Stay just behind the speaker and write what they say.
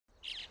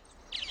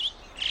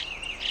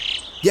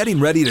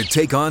Getting ready to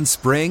take on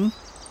spring?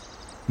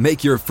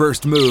 Make your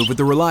first move with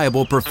the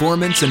reliable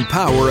performance and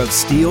power of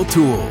Steel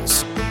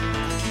tools.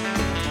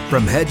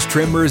 From hedge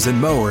trimmers and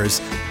mowers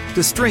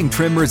to string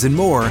trimmers and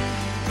more,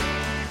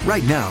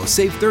 right now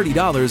save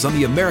 $30 on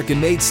the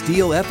American-made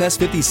Steel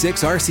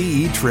FS56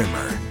 RCE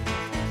trimmer.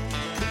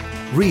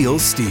 Real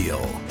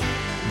Steel.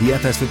 The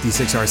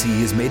FS56 RCE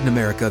is made in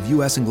America of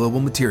U.S. and global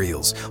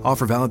materials.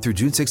 Offer valid through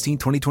June 16,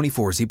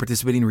 2024. See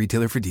participating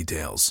retailer for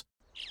details.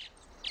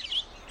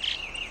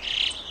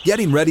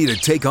 Getting ready to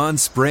take on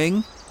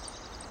spring?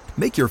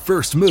 Make your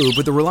first move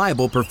with the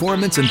reliable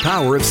performance and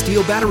power of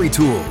Steel battery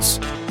tools.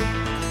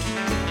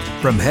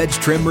 From hedge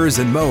trimmers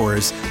and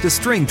mowers to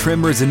string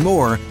trimmers and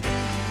more,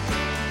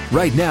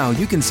 right now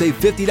you can save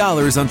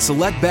 $50 on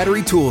select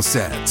battery tool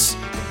sets.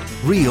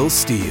 Real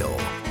Steel.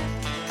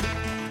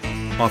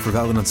 Offer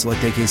valid on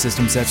select AK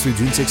system sets through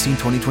June 16,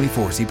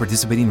 2024. See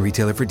participating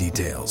retailer for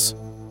details.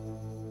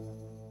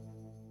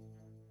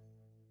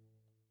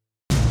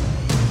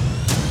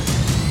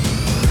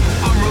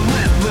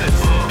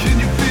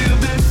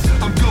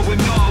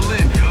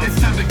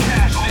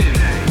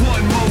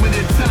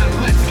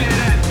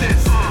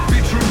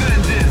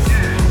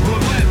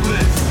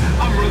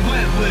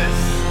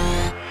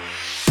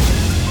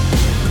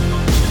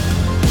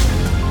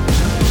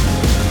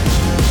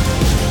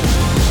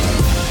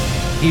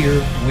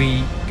 Here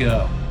we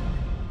go.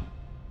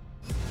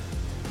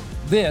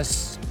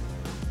 This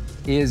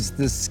is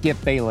the Skip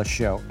Bayless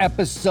Show,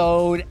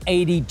 episode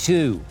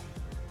 82,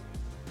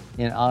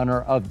 in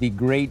honor of the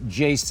great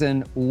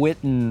Jason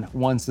Witten,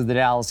 once of the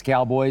Dallas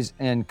Cowboys.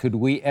 And could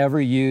we ever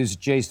use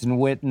Jason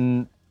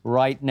Witten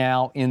right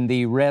now in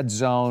the red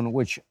zone,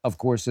 which, of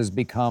course, has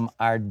become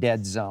our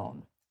dead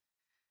zone?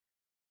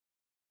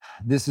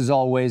 This, as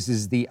always,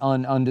 is the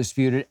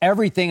undisputed.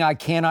 Everything I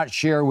cannot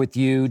share with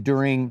you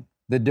during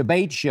the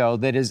debate show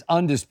that is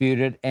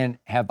undisputed. And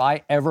have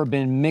I ever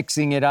been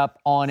mixing it up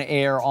on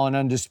air on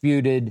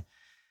Undisputed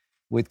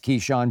with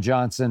Keyshawn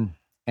Johnson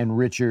and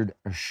Richard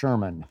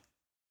Sherman?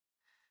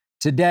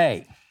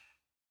 Today,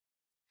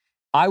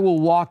 I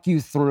will walk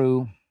you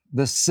through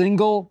the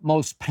single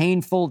most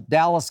painful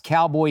Dallas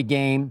Cowboy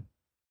game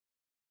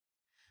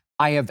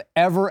I have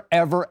ever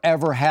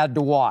had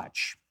to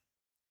watch.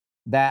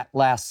 That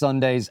last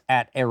Sunday's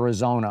at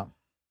Arizona.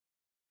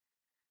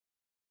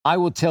 I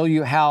will tell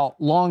you how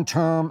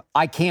long-term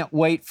I can't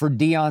wait for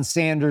Deion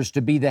Sanders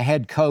to be the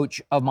head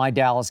coach of my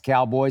Dallas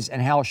Cowboys,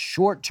 and how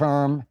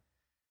short-term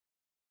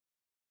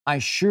I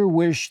sure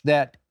wish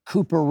that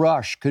Cooper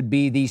Rush could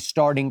be the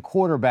starting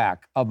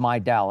quarterback of my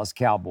Dallas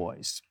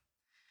Cowboys.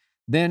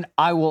 Then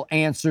I will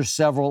answer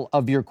several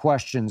of your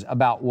questions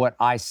about what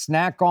I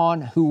snack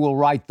on, who will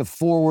write the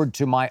foreword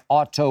to my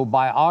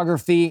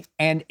autobiography,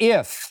 and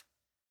if,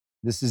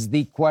 this is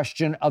the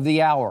question of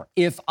the hour,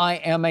 if I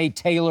am a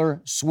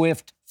Taylor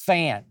Swift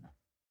fan.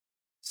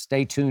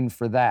 Stay tuned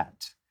for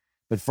that.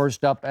 But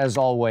first up, as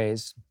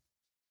always,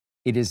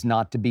 it is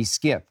not to be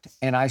skipped.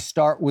 And I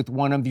start with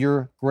one of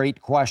your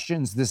great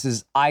questions. This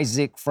is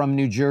Isaac from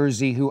New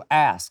Jersey, who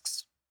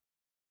asks,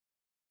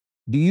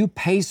 do you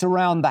pace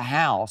around the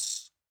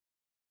house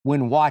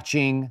when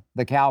watching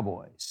the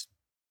Cowboys?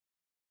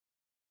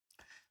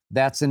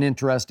 That's an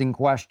interesting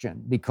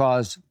question,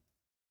 because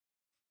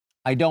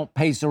I don't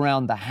pace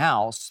around the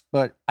house,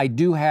 but I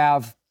do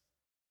have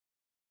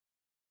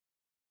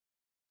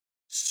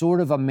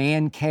sort of a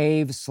man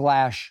cave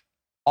slash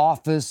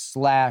office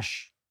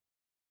slash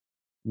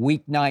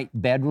weeknight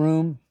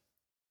bedroom.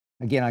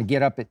 Again, I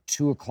get up at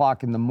 2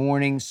 o'clock in the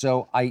morning,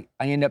 so I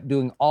end up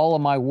doing all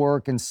of my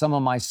work and some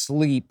of my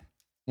sleep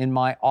in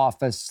my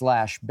office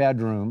slash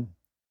bedroom.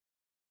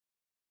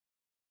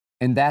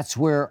 And that's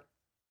where,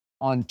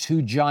 on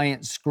 2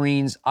 giant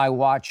screens, I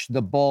watch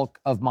the bulk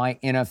of my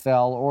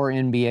NFL or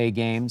NBA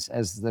games,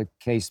 as the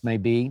case may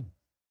be.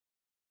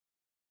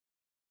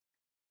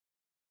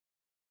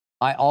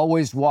 I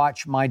always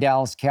watch my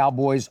Dallas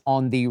Cowboys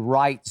on the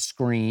right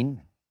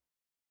screen.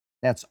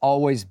 That's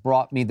always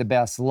brought me the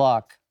best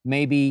luck.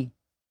 Maybe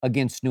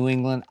against New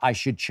England, I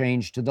should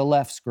change to the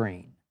left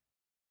screen.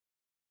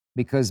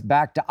 Because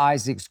back to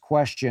Isaac's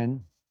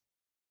question,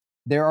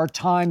 there are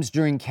times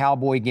during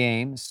Cowboy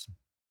games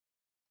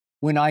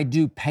when I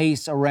do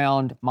pace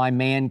around my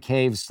man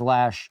cave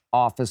slash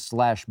office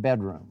slash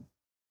bedroom.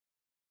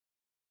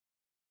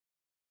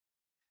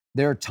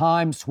 There are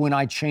times when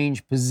I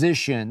change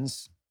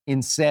positions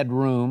in said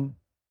room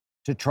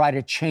to try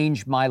to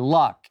change my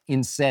luck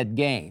in said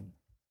game.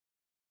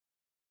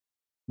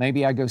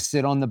 Maybe I go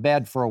sit on the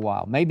bed for a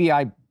while. Maybe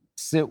I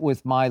sit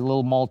with my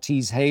little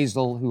Maltese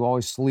Hazel, who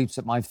always sleeps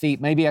at my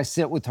feet. Maybe I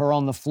sit with her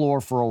on the floor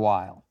for a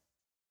while.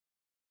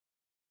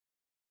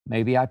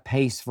 Maybe I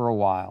pace for a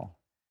while.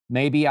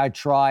 Maybe I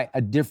try a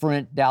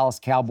different Dallas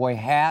Cowboy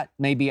hat.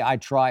 Maybe I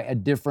try a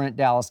different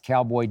Dallas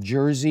Cowboy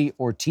jersey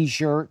or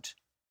t-shirt.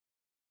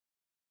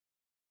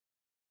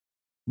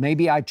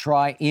 Maybe I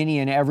try any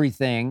and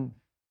everything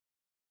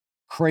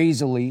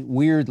crazily,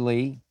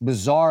 weirdly,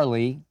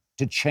 bizarrely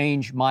to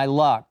change my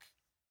luck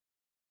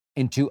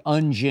and to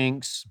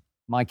unjinx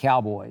my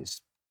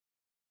Cowboys.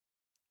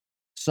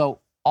 So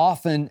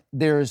often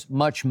there's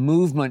much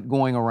movement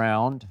going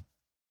around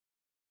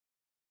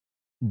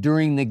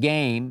during the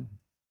game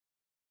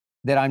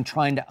that I'm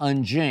trying to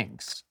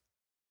unjinx,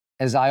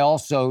 as I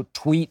also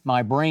tweet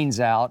my brains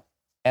out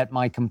at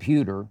my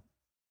computer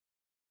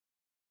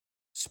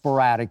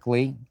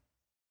sporadically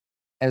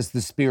as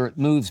the Spirit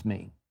moves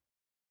me.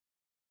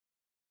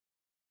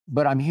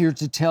 But I'm here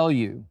to tell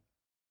you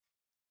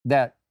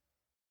that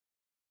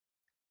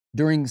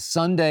during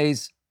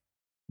Sunday's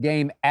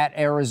game at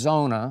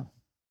Arizona,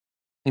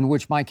 in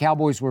which my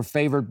Cowboys were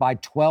favored by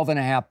 12 and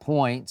a half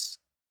points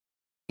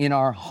in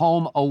our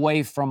home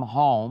away from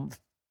home,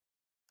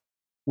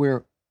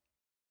 where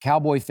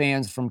Cowboy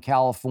fans from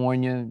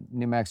California,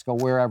 New Mexico,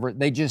 wherever,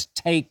 they just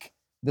take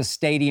the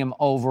stadium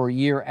over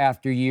year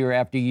after year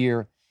after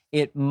year.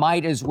 It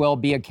might as well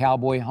be a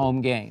Cowboy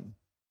home game.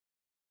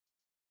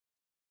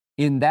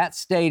 In that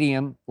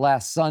stadium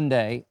last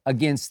Sunday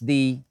against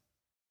the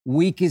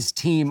weakest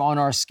team on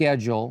our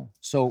schedule,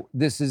 so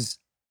this is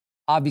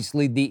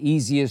obviously the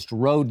easiest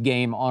road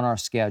game on our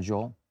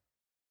schedule.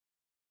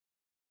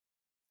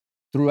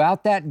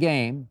 Throughout that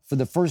game, for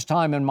the first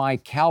time in my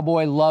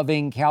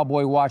Cowboy-loving,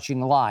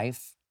 Cowboy-watching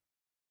life,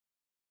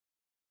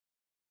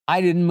 I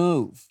didn't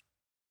move.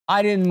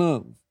 I didn't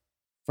move.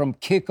 From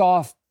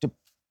kickoff to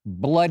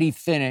bloody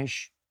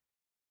finish,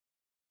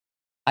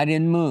 I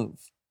didn't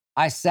move.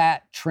 I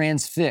sat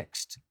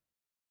transfixed.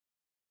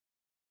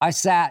 I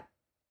sat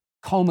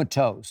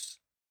comatose.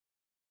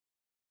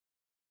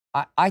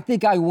 I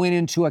think I went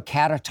into a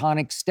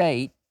catatonic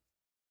state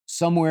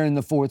somewhere in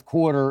the fourth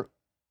quarter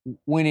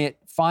when it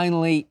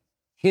finally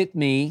hit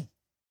me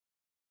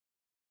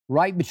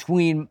right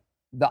between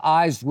the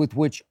eyes with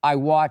which I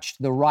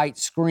watched the right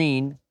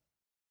screen.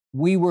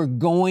 We were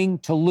going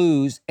to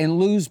lose, and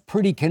lose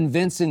pretty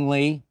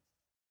convincingly,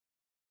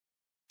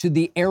 to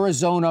the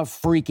Arizona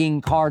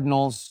freaking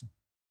Cardinals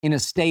in a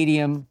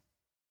stadium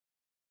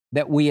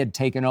that we had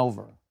taken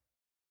over.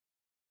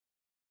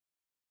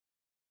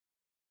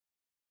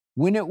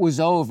 When it was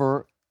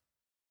over,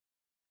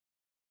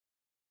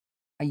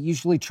 I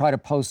usually try to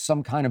post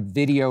some kind of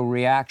video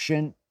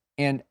reaction,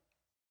 and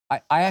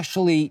I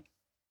actually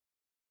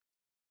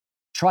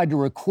tried to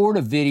record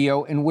a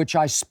video in which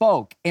I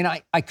spoke, and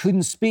I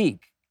couldn't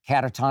speak,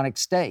 catatonic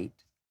state.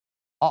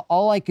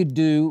 All I could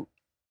do,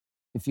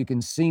 if you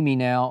can see me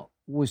now,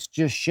 was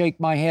just shake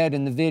my head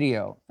in the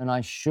video, and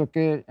I shook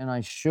it, and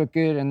I shook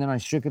it, and then I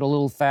shook it a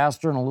little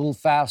faster and a little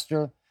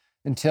faster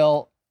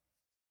until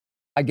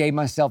I gave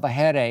myself a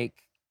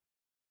headache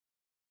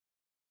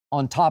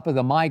on top of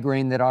the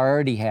migraine that I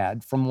already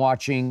had from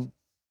watching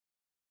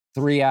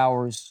 3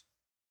 hours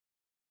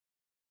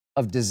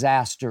of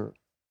disaster,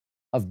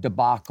 of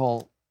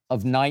debacle,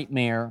 of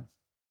nightmare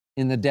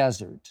in the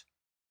desert.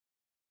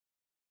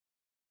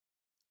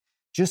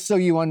 Just so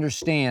you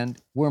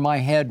understand where my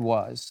head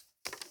was.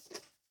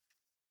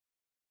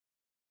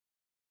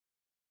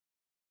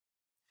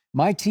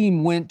 My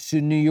team went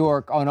to New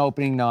York on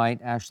opening night,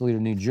 actually to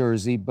New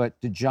Jersey, but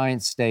to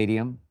Giants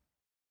Stadium,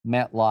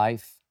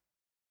 MetLife,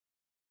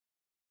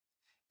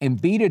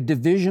 and beat a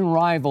division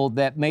rival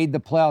that made the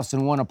playoffs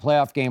and won a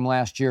playoff game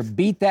last year.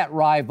 Beat that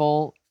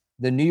rival,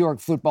 the New York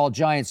Football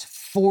Giants,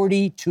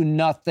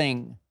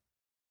 40-0.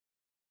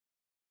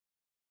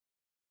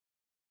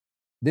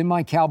 Then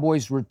my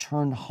Cowboys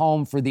returned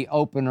home for the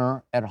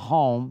opener at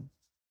home,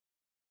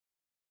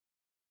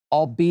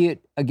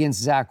 albeit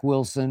against Zach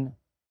Wilson,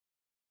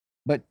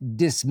 but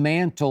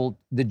dismantled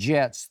the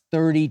Jets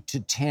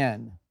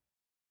 30-10.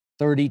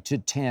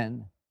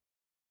 30-10.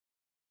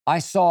 I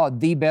saw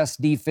the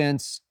best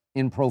defense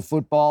in pro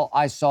football.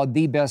 I saw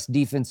the best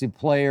defensive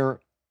player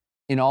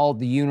in all of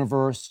the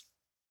universe,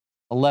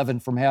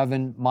 11 from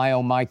heaven,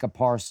 Micah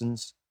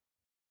Parsons.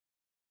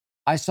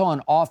 I saw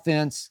an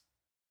offense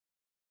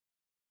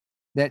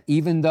that,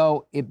 even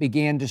though it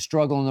began to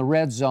struggle in the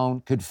red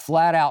zone, could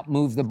flat out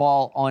move the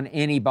ball on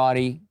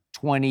anybody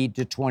 20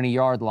 to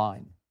 20-yard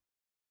line.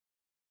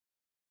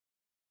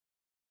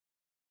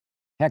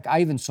 Heck,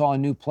 I even saw a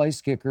new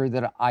place kicker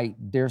that I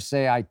dare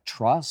say I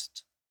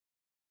trust.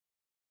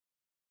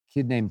 A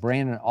kid named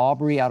Brandon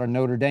Aubrey out of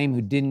Notre Dame,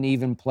 who didn't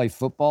even play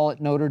football at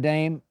Notre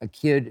Dame. A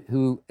kid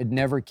who had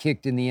never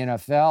kicked in the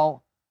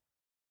NFL,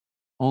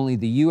 only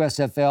the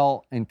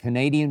USFL and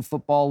Canadian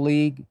Football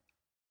League,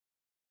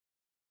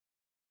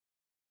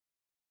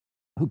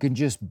 who can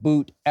just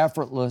boot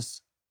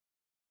effortless,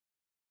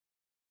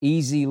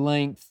 easy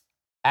length,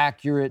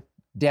 accurate,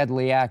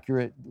 deadly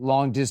accurate,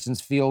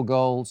 long-distance field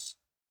goals,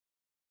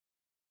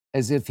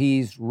 as if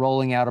he's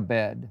rolling out of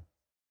bed.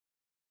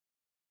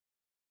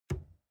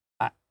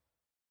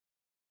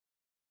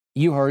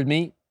 You heard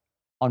me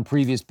on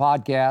previous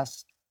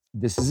podcasts.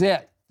 This is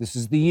it. This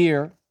is the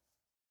year.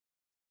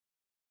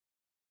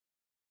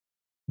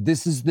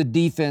 This is the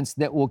defense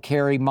that will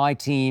carry my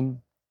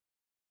team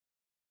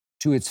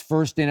to its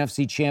first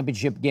NFC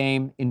Championship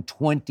game in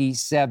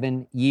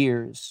 27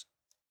 years.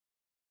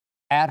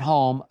 At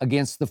home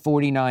against the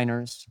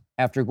 49ers,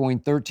 after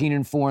going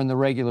 13-4 in the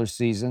regular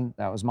season,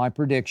 that was my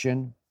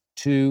prediction,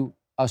 to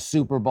a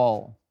Super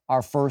Bowl.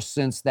 our first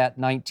since that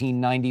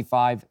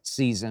 1995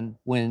 season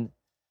when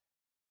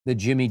the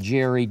Jimmy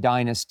Jerry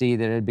dynasty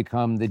that had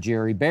become the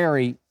Jerry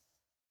Barry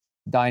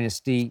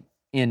dynasty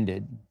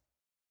ended.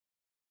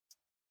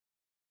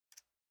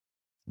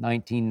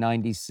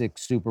 1996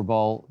 Super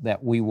Bowl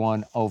that we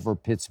won over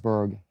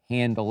Pittsburgh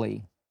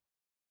handily.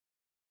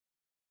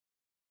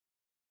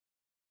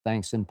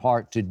 Thanks in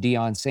part to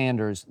Deion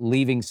Sanders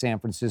leaving San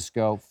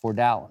Francisco for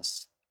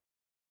Dallas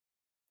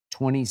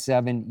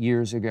 27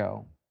 years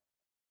ago.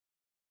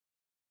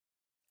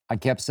 I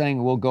kept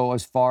saying we'll go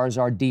as far as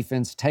our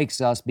defense takes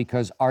us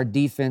because our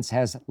defense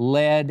has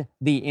led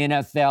the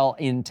NFL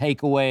in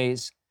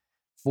takeaways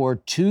for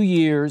 2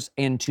 years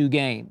and 2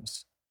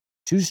 games.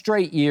 2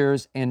 straight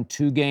years and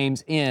 2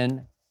 games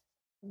in,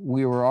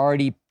 we were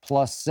already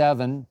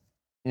 +7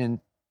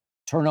 in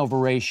turnover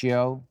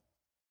ratio,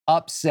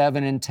 up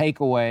 7 in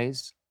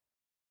takeaways,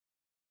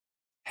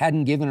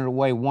 hadn't given it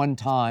away one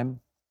time.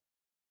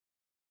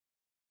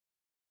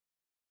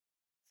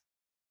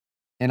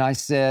 And I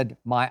said,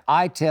 my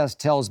eye test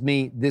tells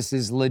me this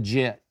is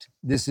legit.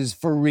 This is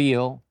for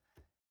real.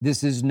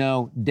 This is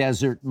no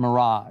desert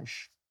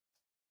mirage.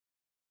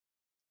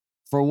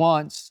 For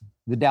once,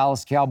 the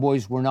Dallas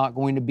Cowboys were not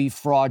going to be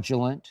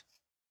fraudulent.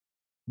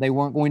 They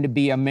weren't going to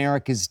be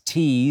America's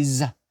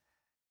tease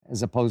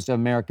as opposed to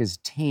America's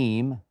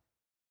team.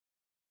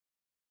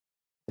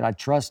 Did I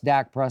trust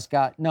Dak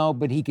Prescott? No,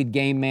 but he could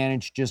game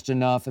manage just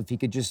enough if he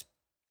could just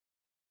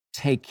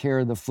take care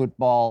of the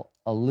football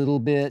a little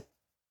bit.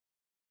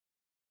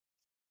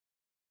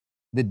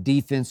 The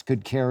defense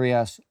could carry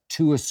us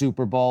to a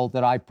Super Bowl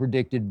that I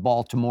predicted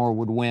Baltimore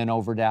would win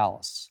over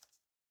Dallas.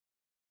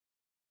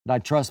 Did I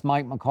trust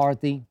Mike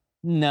McCarthy?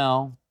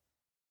 No.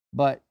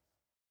 But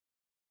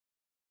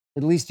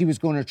at least he was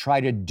going to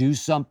try to do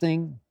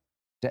something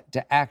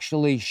to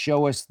actually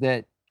show us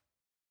that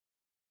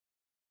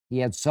he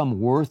had some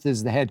worth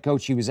as the head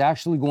coach. He was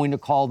actually going to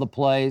call the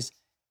plays.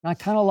 And I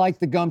kind of like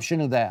the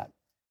gumption of that.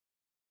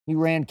 He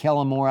ran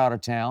Kellen Moore out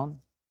of town,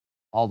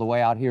 all the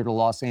way out here to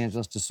Los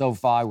Angeles to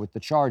SoFi with the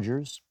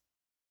Chargers.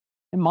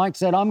 And Mike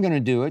said, I'm going to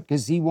do it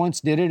because he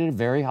once did it at a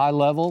very high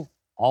level,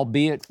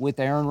 albeit with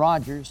Aaron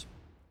Rodgers.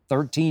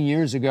 13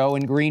 years ago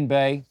in Green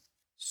Bay,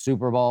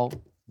 Super Bowl,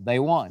 they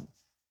won.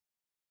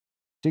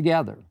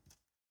 Together.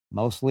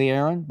 Mostly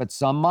Aaron, but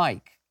some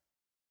Mike.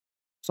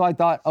 So I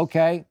thought,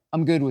 okay,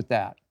 I'm good with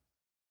that.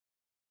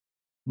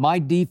 My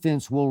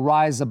defense will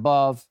rise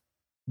above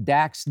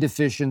Dak's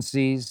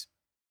deficiencies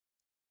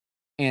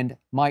and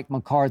Mike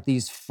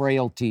McCarthy's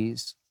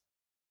frailties.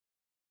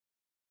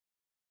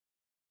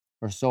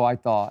 Or so I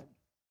thought.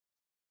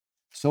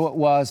 So it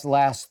was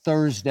last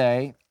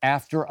Thursday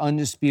after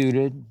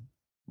Undisputed,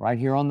 right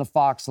here on the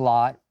Fox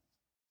lot.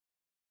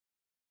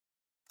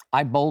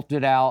 I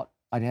bolted out.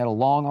 I'd had a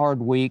long, hard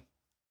week.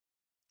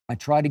 I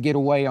try to get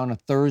away on a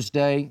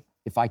Thursday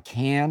if I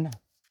can.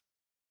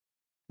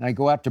 And I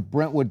go out to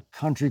Brentwood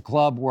Country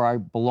Club where I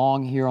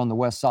belong here on the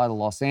west side of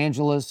Los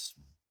Angeles,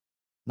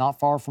 not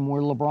far from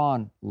where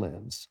LeBron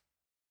lives.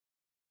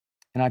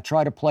 And I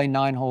try to play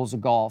 9 holes of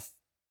golf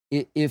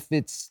if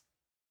it's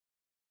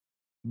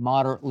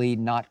moderately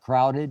not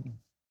crowded.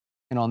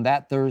 And on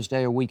that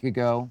Thursday a week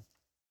ago,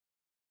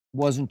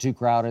 wasn't too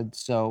crowded.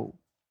 So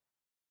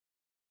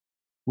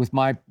with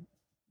my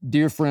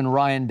dear friend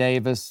Ryan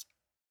Davis,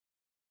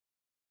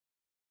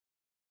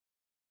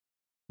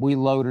 we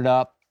loaded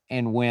up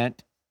and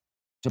went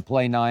to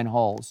play 9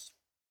 holes.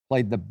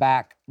 Played the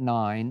back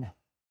 9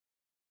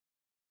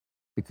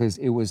 because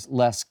it was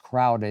less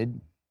crowded.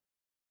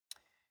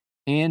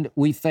 And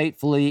we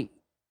faithfully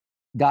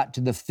got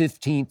to the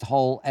 15th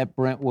hole at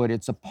Brentwood.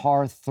 It's a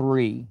par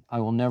 3. I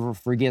will never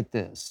forget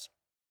this.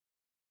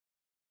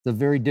 It's a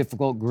very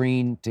difficult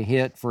green to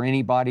hit for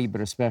anybody,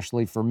 but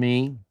especially for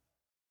me.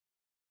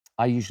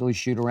 I usually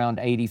shoot around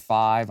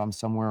 85. I'm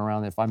somewhere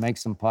around. If I make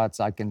some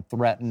putts, I can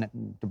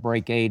threaten to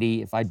break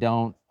 80. If I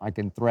don't, I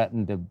can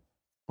threaten to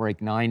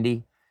break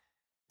 90.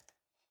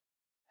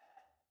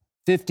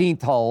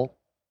 15th hole.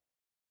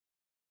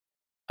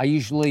 I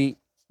usually,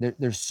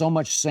 there's so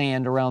much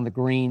sand around the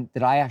green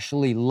that I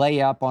actually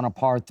lay up on a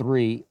par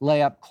 3,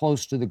 lay up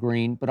close to the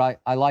green, but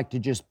I like to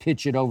just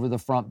pitch it over the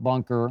front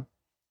bunker,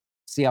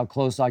 see how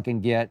close I can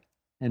get,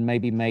 and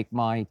maybe make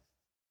my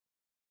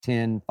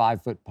 10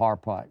 5-foot par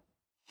putt.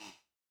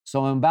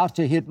 So I'm about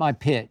to hit my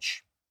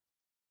pitch,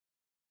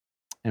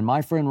 and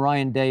my friend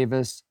Ryan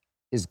Davis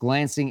is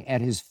glancing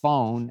at his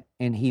phone,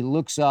 and he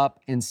looks up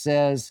and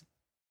says,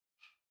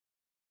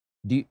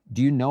 do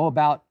you know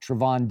about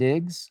Trevon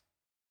Diggs?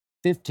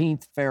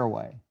 15th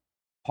fairway,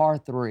 par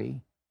 3.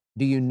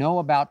 Do you know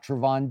about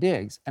Trevon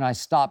Diggs? And I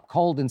stopped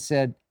cold and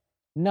said,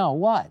 no,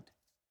 what?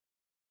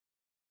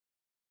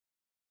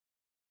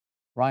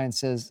 Ryan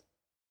says,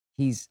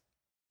 he's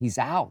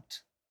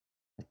out.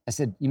 I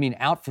said, you mean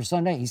out for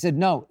Sunday? He said,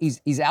 no,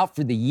 he's out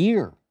for the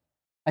year.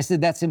 I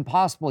said, that's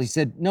impossible. He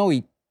said, no,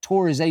 he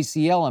tore his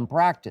ACL in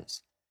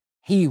practice.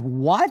 He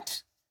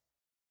what?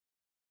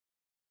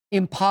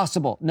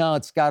 Impossible. No,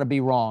 it's got to be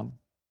wrong.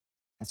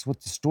 That's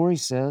what the story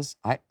says.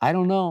 I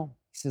don't know.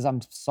 He says,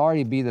 I'm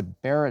sorry to be the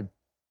bearer of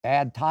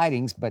bad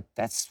tidings, but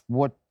that's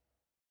what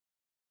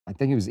I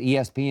think it was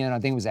ESPN, I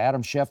think it was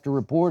Adam Schefter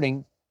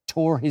reporting,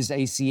 tore his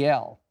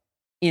ACL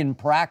in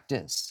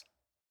practice.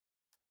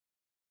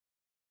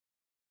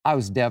 I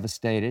was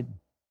devastated.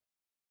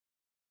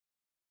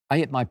 I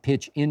hit my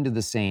pitch into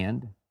the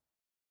sand.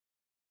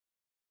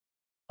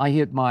 I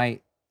hit my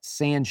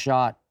sand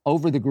shot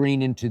over the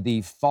green into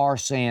the far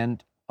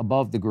sand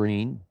above the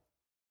green.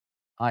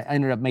 I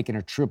ended up making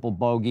a triple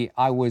bogey.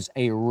 I was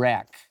a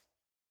wreck.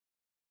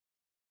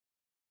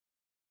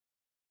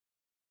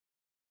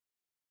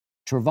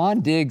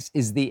 Trevon Diggs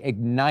is the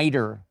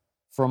igniter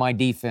for my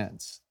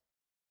defense.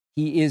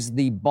 He is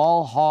the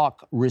ball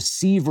hawk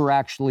receiver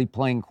actually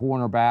playing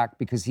cornerback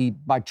because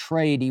by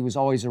trade, he was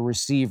always a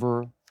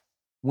receiver,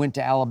 went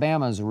to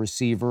Alabama as a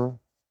receiver,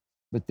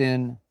 but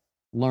then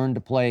learned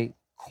to play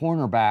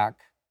cornerback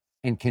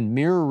and can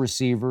mirror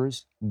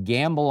receivers,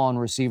 gamble on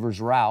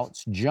receivers'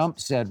 routes, jump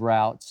said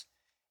routes,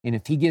 and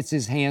if he gets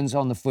his hands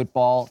on the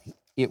football,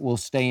 it will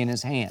stay in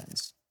his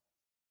hands.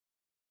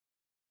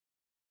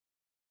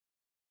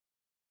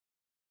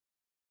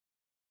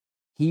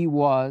 He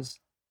was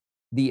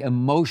the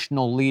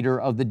emotional leader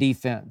of the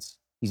defense.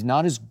 He's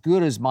not as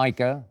good as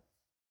Micah,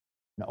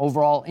 an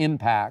overall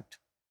impact,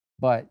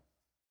 but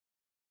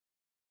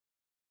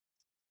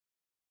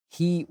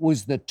he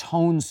was the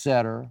tone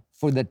setter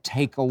for the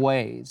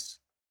takeaways.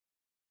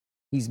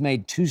 He's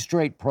made 2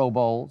 straight Pro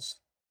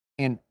Bowls,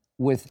 and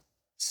with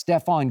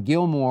Stephon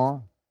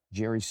Gilmore,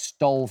 Jerry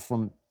stole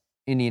from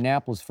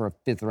Indianapolis for a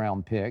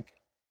 5th-round pick,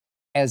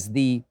 as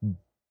the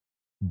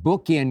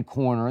bookend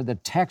corner, the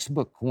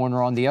textbook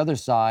corner on the other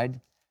side,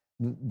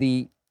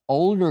 the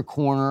older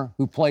corner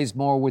who plays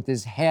more with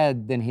his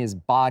head than his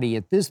body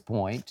at this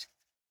point,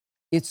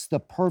 it's the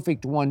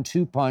perfect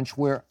 1-2 punch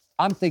where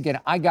I'm thinking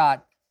I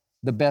got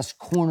the best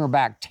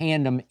cornerback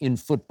tandem in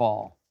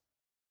football.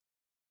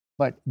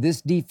 But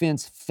this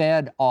defense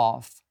fed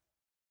off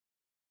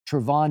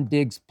Trevon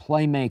Diggs'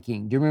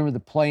 playmaking. Do you remember the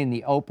play in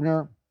the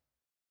opener?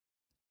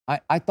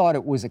 I thought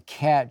it was a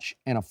catch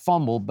and a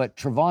fumble, but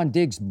Trevon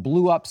Diggs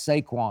blew up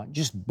Saquon,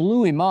 just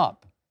blew him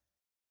up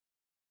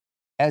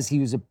as he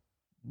was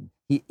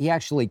he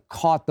actually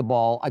caught the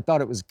ball. I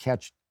thought it was a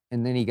catch,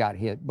 and then he got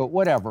hit, but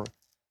whatever.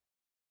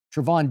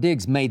 Trevon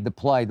Diggs made the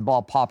play. The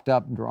ball popped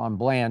up, and Deron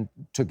Bland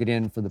took it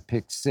in for the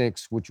pick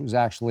 6, which was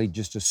actually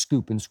just a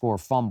scoop and score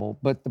fumble.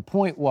 But the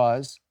point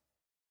was,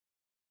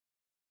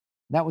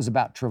 that was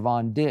about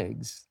Trevon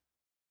Diggs.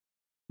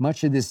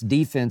 Much of this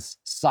defense,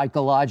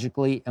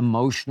 psychologically,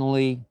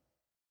 emotionally,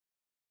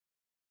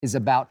 is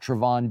about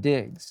Trevon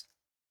Diggs.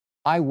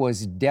 I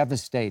was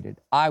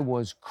devastated. I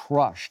was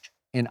crushed.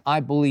 And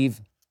I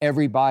believe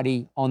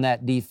everybody on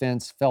that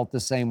defense felt the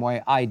same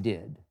way I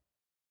did.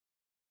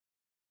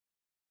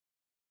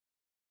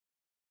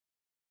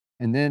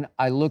 And then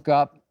I look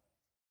up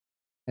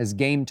as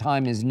game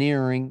time is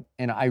nearing,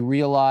 and I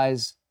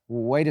realize,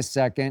 well, wait a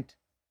second,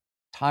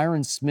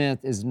 Tyron Smith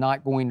is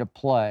not going to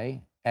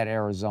play at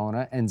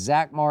Arizona, and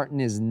Zach Martin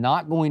is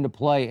not going to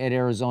play at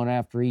Arizona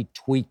after he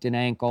tweaked an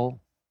ankle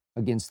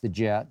against the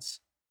Jets.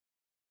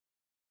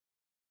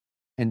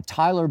 And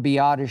Tyler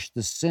Biadasz,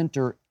 the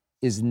center,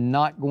 is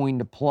not going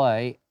to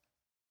play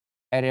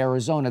at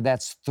Arizona.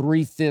 That's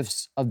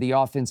 3/5 of the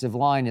offensive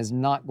line is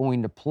not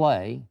going to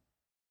play.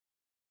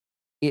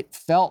 It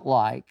felt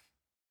like,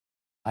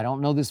 I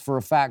don't know this for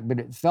a fact, but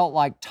it felt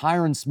like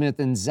Tyron Smith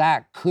and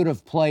Zach could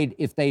have played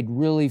if they'd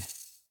really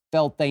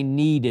felt they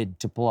needed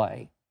to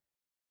play.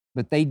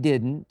 But they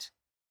didn't.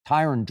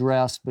 Tyron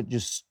dressed, but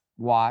just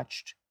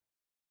watched.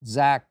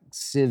 Zach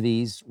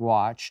Civies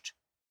watched.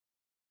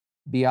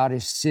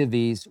 Biadasz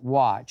Civies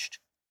watched.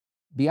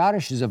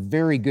 Biadasz is a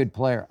very good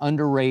player,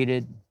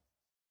 underrated.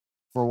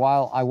 For a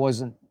while, I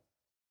wasn't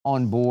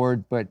on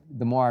board, but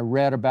the more I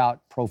read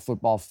about Pro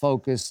Football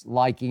Focus,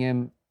 liking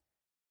him,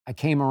 I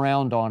came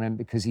around on him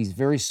because he's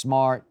very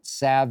smart,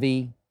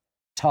 savvy,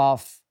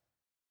 tough,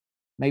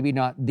 maybe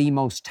not the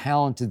most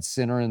talented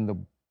center in the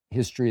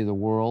history of the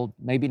world.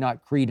 Maybe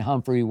not Creed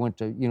Humphrey, who went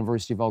to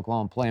University of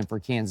Oklahoma playing for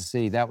Kansas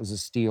City. That was a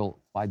steal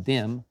by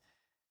them.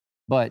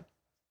 But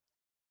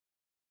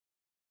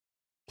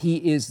he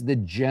is the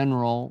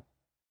general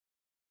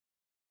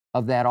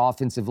of that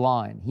offensive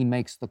line. He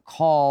makes the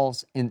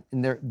calls, and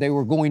they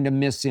were going to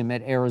miss him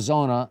at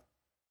Arizona,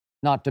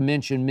 not to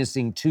mention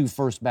missing 2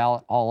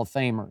 first-ballot Hall of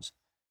Famers.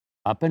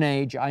 Up in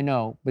age, I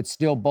know, but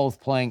still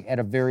both playing at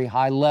a very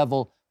high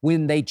level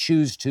when they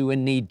choose to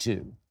and need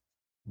to.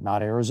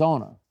 Not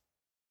Arizona.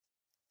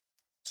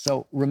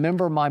 So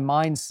remember my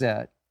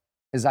mindset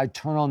as I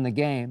turn on the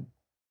game.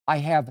 I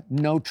have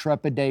no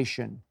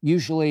trepidation.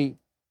 Usually,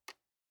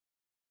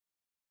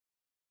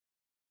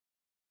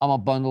 I'm a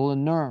bundle of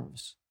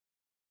nerves.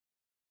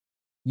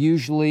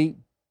 Usually,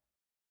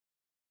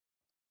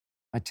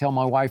 I tell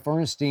my wife,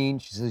 Ernestine,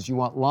 she says, you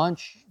want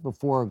lunch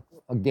before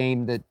a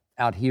game that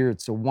out here,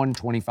 it's a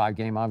 125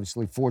 game,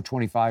 obviously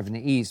 425 in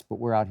the East, but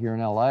we're out here in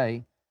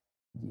LA.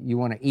 You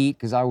want to eat?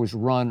 Because I always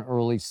run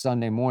early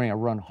Sunday morning. I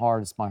run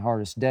hard. It's my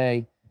hardest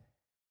day.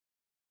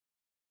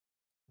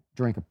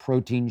 Drink a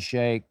protein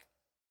shake.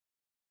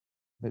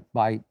 But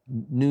by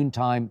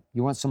noontime,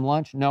 you want some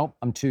lunch? No,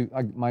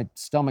 my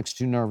stomach's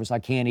too nervous. I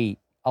can't eat.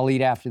 I'll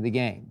eat after the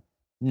game.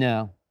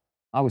 No,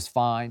 I was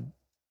fine.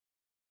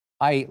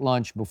 I ate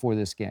lunch before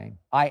this game.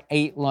 I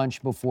ate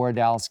lunch before a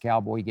Dallas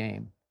Cowboy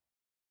game.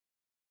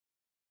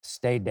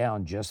 Stayed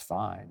down just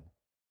fine.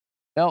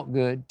 Felt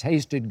good,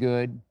 tasted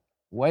good.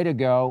 Way to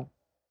go.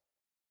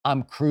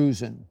 I'm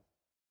cruising.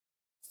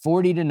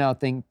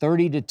 40-0,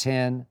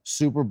 30-10,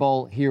 Super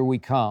Bowl, here we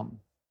come.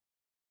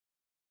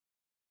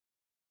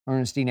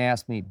 Ernestine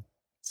asked me,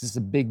 is this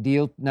a big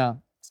deal?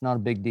 No, it's not a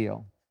big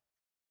deal.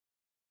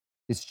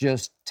 It's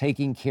just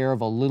taking care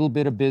of a little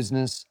bit of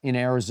business in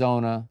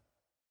Arizona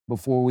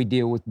before we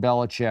deal with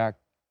Belichick,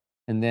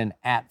 and then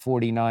at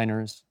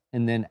 49ers,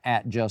 and then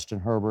at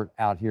Justin Herbert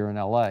out here in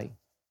LA.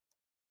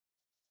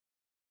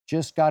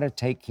 Just got to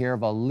take care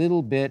of a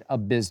little bit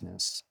of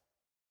business.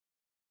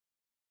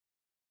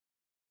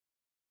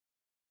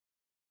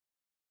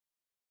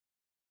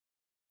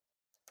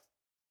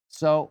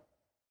 So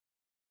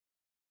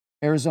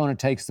Arizona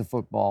takes the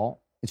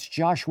football. It's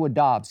Joshua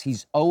Dobbs.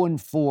 He's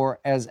 0-4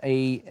 as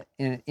an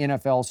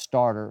NFL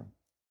starter.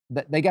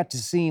 They got to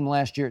see him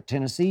last year at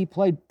Tennessee. He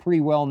played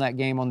pretty well in that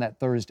game on that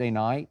Thursday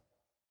night.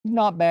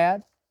 Not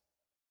bad.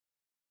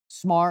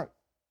 Smart,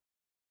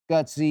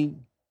 gutsy,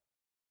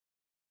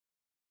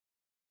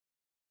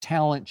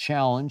 talent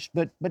challenged,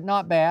 but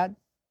not bad.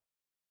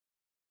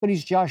 But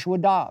he's Joshua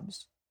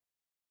Dobbs.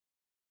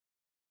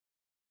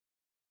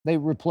 They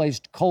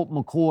replaced Colt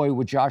McCoy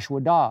with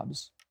Joshua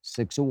Dobbs.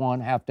 6 of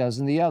one, half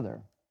dozen the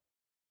other.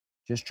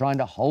 Just trying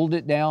to hold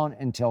it down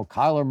until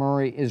Kyler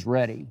Murray is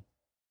ready.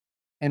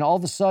 And all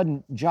of a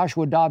sudden,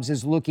 Joshua Dobbs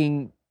is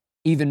looking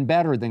even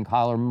better than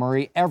Kyler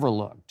Murray ever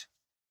looked.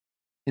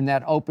 In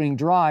that opening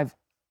drive,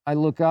 I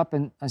look up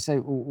and I say,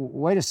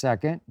 wait a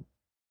second.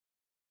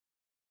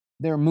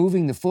 They're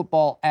moving the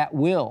football at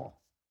will.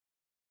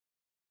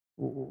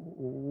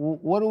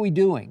 What are we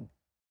doing?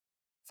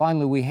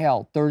 Finally, we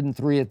held 3rd and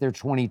 3 at their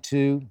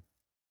 22.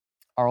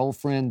 Our old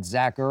friend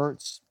Zach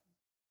Ertz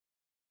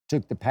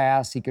took the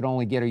pass. He could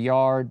only get a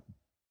yard.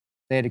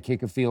 They had to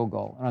kick a field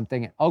goal. And I'm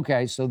thinking,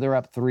 okay, so they're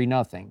up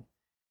 3-0.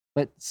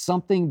 But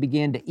something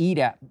began to eat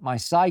at my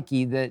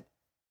psyche that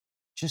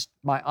just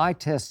my eye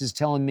test is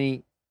telling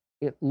me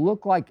it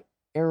looked like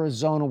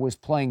Arizona was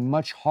playing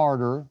much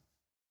harder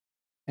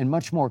and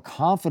much more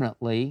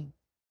confidently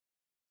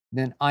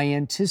than I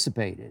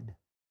anticipated.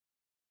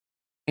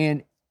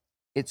 And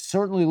it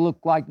certainly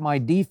looked like my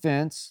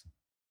defense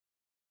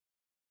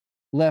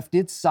left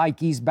its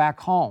psyches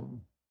back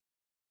home.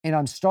 And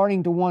I'm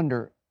starting to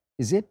wonder,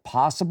 is it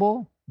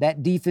possible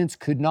that defense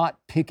could not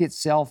pick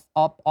itself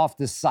up off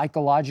the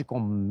psychological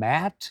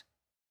mat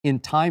in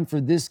time for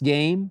this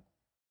game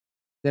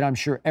that I'm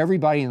sure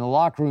everybody in the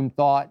locker room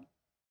thought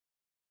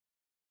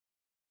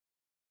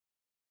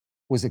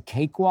was a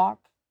cakewalk,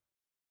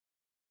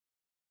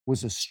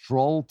 was a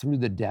stroll through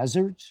the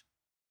desert?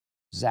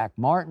 Zach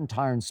Martin,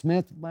 Tyron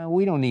Smith, well,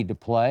 we don't need to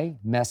play.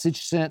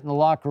 Message sent in the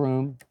locker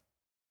room.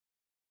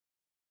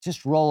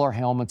 Just roll our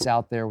helmets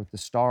out there with the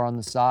star on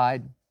the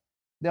side.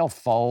 They'll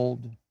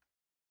fold.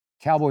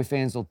 Cowboy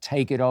fans will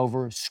take it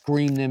over,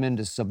 scream them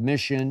into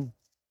submission.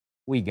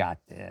 We got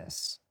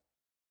this.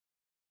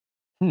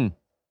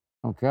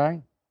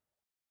 Okay.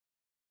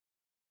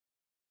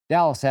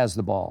 Dallas has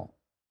the ball.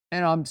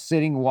 And I'm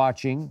sitting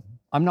watching.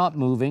 I'm not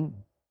moving.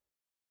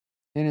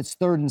 And it's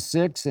 3rd and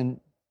 6, and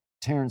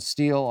Terrence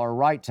Steele, our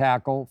right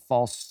tackle,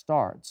 false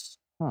starts.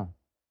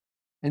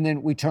 And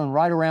then we turn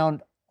right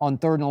around on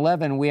 3rd and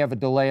 11, we have a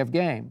delay of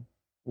game.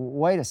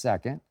 Wait a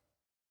second.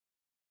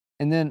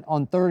 And then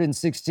on 3rd and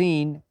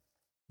 16,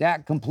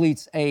 Dak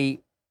completes a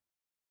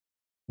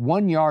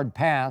 1-yard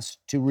pass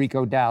to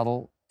Rico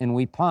Dowdle, and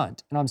we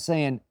punt. And I'm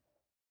saying,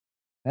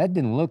 that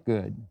didn't look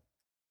good.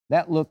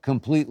 That looked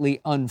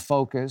completely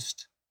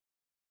unfocused.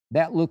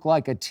 That looked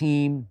like a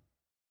team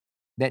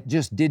that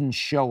just didn't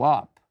show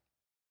up.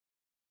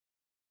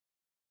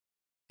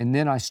 And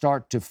then I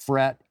start to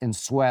fret and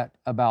sweat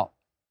about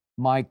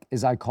Mike,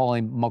 as I call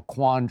him,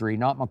 McQuandary,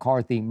 not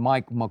McCarthy,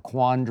 Mike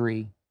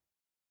McQuandary.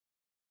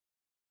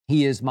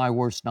 He is my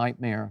worst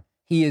nightmare.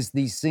 He is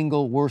the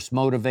single worst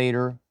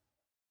motivator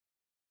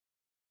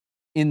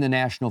in the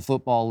National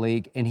Football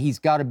League, and he's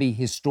got to be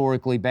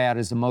historically bad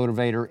as a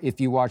motivator.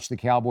 If you watch the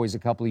Cowboys a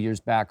couple of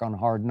years back on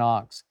Hard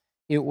Knocks,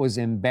 it was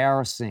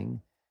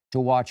embarrassing to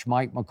watch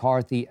Mike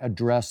McCarthy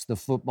address the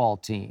football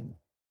team.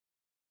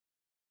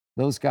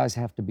 Those guys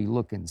have to be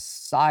looking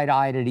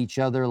side-eyed at each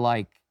other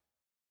like,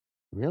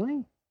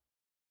 really?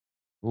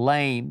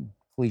 Lame,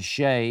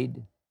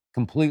 cliched,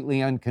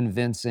 completely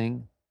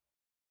unconvincing.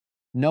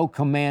 No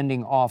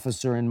commanding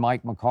officer in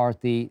Mike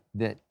McCarthy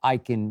that I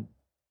can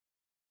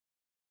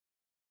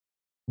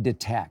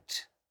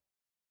detect.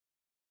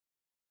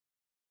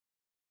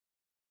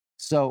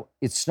 So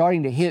it's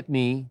starting to hit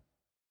me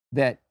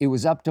that it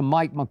was up to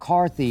Mike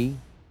McCarthy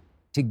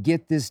to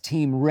get this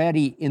team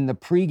ready in the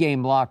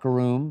pregame locker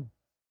room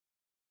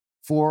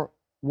for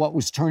what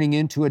was turning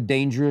into a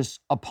dangerous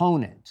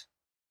opponent.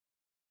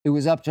 It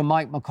was up to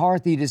Mike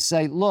McCarthy to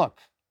say, look,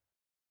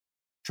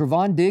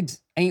 Trevon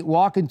Diggs ain't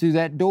walking through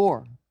that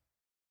door.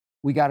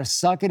 We got to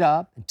suck it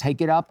up and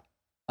take it up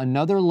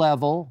another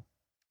level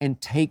and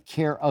take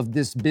care of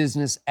this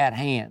business at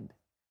hand.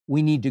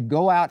 We need to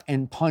go out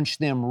and punch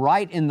them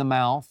right in the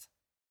mouth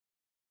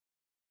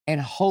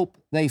and hope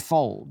they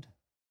fold.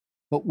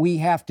 But we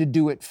have to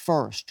do it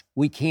first.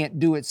 We can't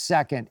do it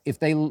second.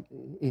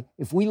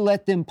 If we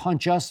let them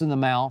punch us in the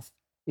mouth,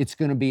 it's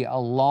going to be a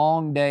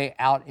long day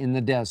out in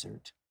the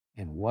desert.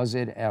 And was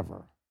it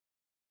ever?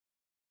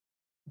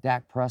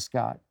 Dak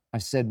Prescott,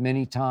 I've said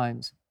many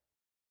times,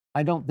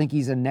 I don't think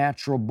he's a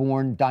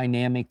natural-born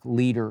dynamic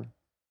leader.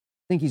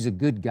 I think he's a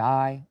good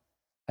guy.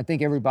 I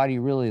think everybody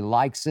really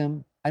likes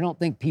him. I don't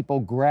think people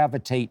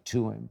gravitate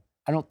to him.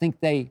 I don't think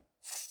they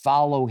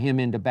follow him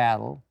into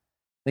battle.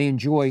 They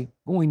enjoy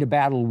going to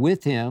battle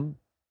with him,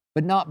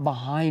 but not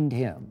behind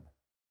him.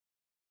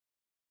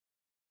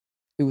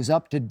 It was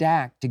up to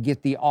Dak to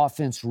get the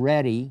offense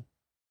ready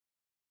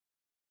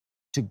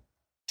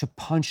to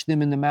punch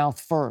them in the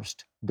mouth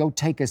first. Go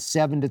take a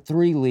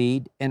 7-3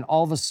 lead, and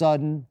all of a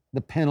sudden,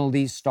 the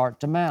penalties start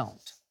to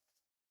mount.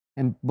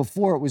 And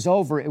before it was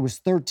over, it was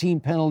 13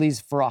 penalties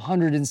for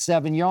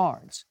 107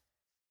 yards.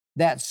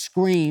 That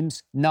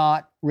screams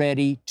not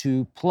ready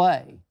to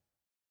play.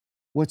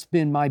 What's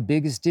been my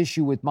biggest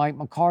issue with Mike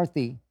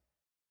McCarthy?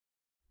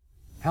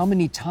 How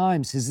many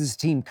times has this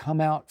team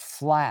come out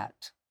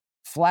flat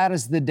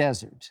as the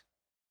desert?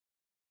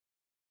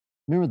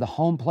 Remember the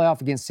home playoff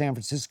against San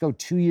Francisco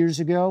 2 years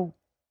ago?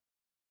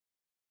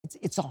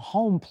 It's a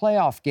home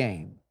playoff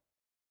game.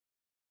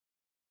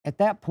 At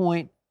that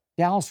point,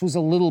 Dallas was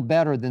a little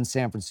better than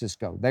San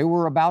Francisco. They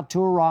were about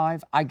to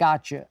arrive. I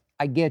got you.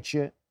 I get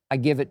you. I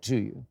give it to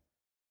you.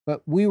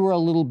 But we were a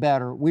little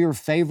better. We were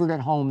favored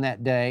at home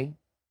that day,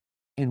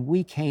 and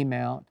we came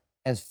out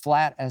as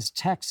flat as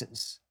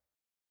Texas.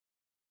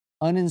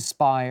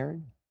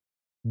 Uninspired,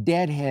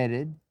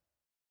 deadheaded,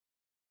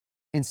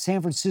 and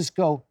San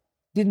Francisco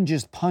didn't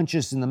just punch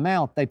us in the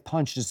mouth, they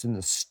punched us in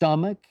the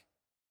stomach,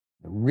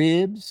 the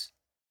ribs,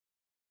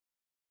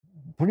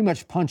 pretty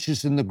much punched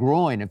us in the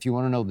groin, if you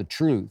want to know the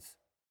truth,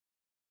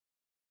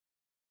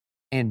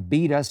 and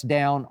beat us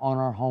down on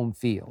our home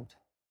field.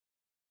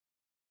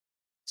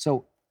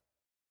 So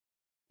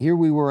here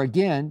we were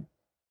again,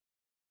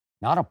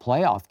 not a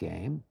playoff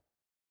game,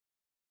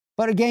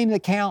 but a game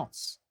that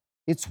counts.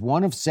 It's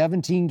one of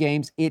 17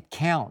 games. It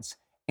counts.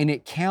 And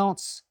it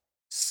counts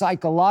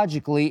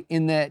psychologically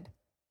in that,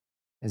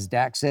 as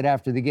Dak said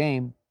after the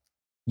game,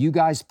 you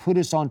guys put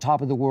us on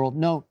top of the world.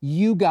 No,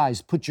 you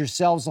guys put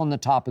yourselves on the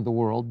top of the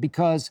world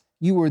because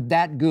you were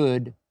that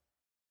good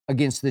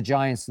against the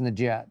Giants and the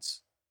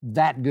Jets.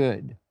 That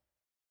good.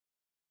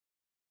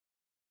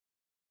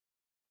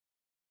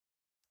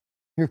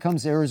 Here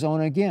comes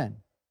Arizona again.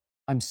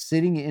 I'm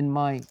sitting in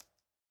my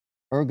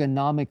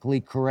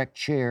ergonomically correct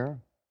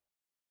chair,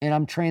 and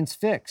I'm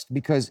transfixed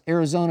because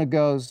Arizona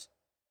goes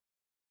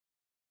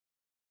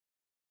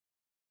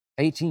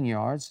 18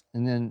 yards,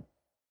 and then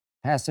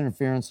pass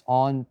interference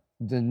on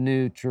the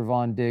new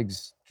Trevon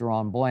Diggs,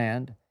 Deron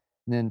Bland,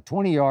 and then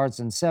 20 yards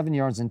and 7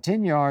 yards and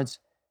 10 yards,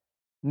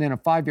 and then a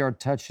 5-yard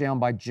touchdown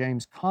by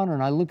James Conner.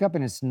 And I look up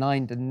and it's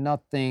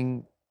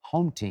 9-0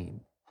 home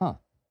team.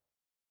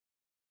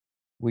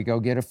 We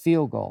go get a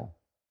field goal.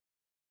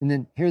 And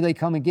then here they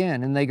come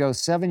again, and they go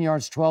 7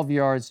 yards, 12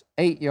 yards,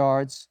 8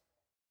 yards,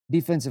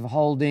 defensive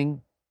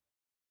holding.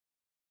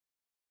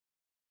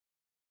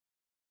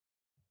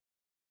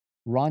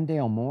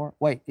 Rondale Moore,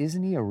 wait,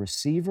 isn't he a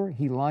receiver?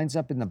 He lines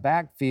up in the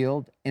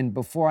backfield, and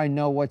before I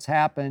know what's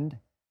happened,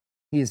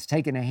 he has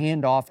taken a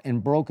handoff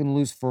and broken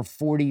loose for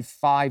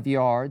 45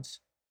 yards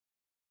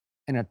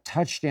and a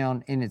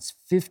touchdown, and it's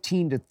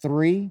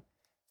 15-3.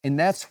 And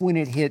that's when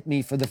it hit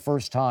me for the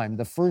first time,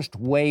 the first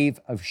wave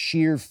of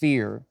sheer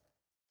fear.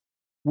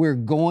 We're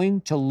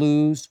going to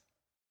lose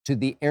to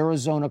the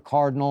Arizona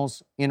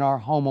Cardinals in our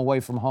home away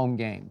from home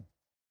game.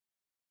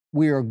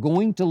 We are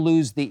going to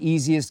lose the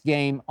easiest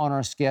game on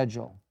our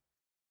schedule.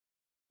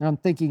 And I'm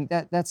thinking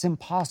that's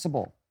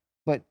impossible.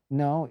 But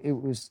no, it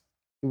was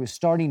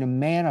starting to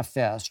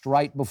manifest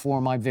right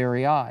before my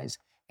very eyes,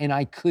 and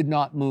I could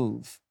not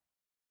move.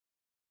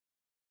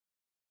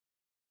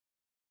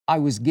 I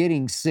was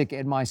getting sick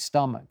at my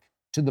stomach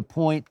to the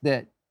point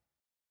that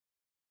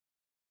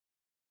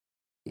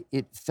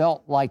it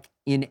felt like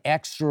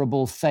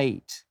inexorable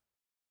fate.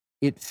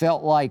 It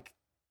felt like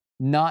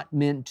not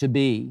meant to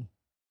be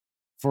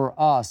for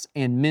us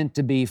and meant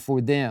to be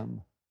for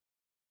them.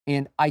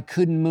 And I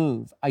couldn't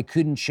move. I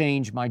couldn't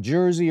change my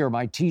jersey or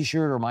my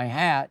t-shirt or my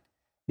hat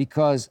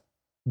because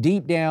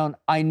deep down,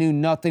 I knew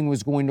nothing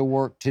was going to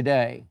work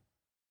today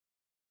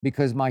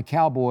because my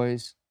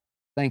Cowboys,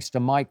 thanks to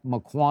Mike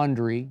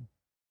McQuandary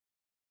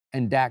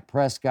and Dak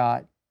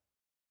Prescott,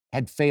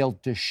 had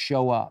failed to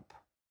show up.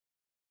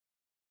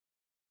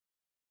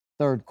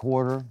 Third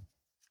quarter,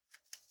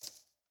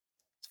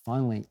 it's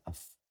finally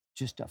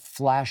just a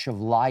flash of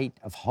light,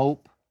 of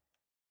hope.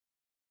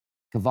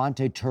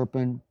 Kevontae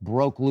Turpin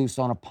broke loose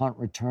on a punt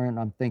return.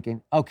 I'm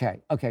thinking,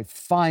 okay,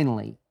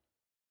 finally,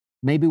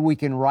 maybe we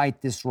can right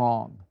this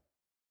wrong.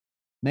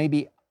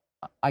 Maybe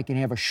I can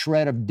have a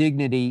shred of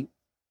dignity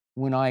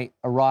when I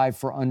arrive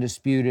for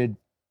Undisputed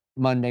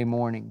Monday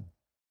morning.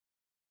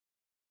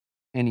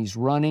 And he's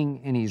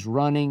running, and he's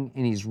running,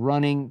 and he's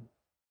running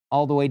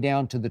all the way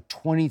down to the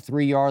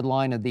 23-yard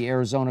line of the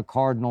Arizona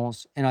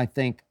Cardinals. And I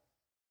think,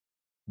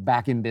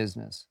 back in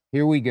business.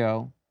 Here we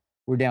go.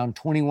 We're down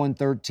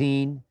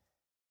 21-13.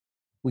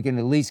 We can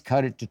at least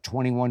cut it to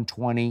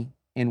 21-20,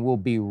 and we'll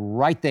be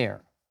right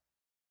there.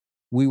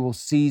 We will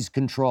seize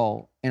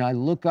control. And I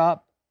look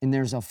up, and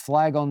there's a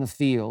flag on the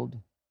field.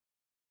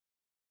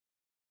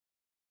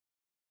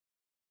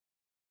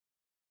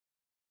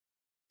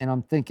 And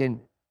I'm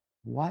thinking,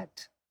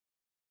 what?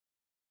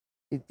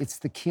 It's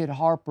the kid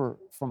Harper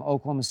from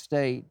Oklahoma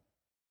State.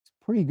 It's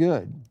pretty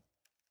good.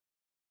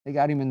 They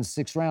got him in the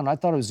 6th round. I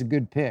thought it was a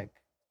good pick.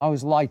 I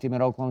always liked him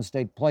at Oklahoma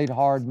State. Played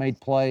hard,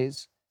 made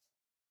plays.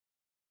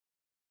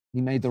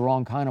 He made the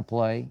wrong kind of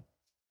play.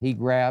 He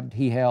grabbed,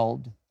 he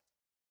held.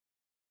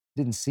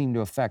 Didn't seem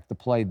to affect the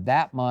play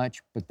that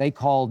much, but they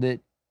called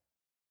it.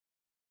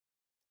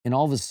 And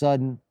all of a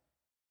sudden,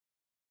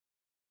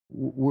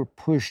 we're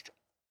pushed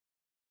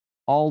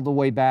all the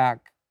way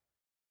back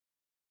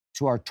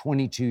to our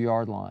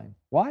 22-yard line.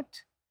 What?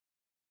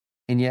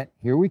 And yet,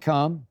 here we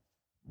come.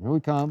 Here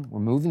we come. We're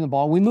moving the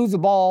ball. We move the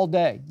ball all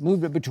day.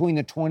 Moved it between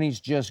the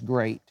 20s just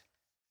great.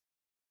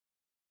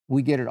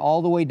 We get it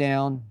all the way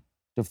down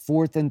to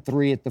 4th and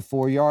 3 at the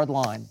 4-yard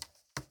line.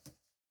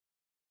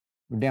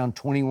 We're down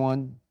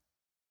 21-13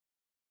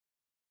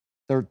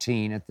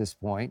 at this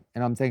point.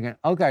 And I'm thinking,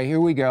 okay, here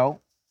we go.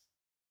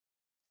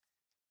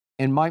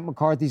 And Mike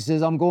McCarthy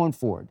says, I'm going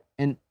for it.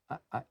 And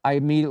I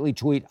immediately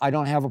tweet, I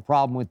don't have a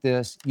problem with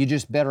this. You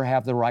just better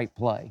have the right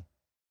play.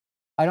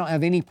 I don't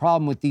have any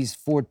problem with these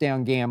 4th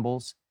down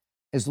gambles.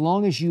 As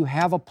long as you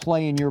have a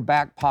play in your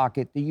back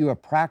pocket that you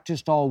have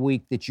practiced all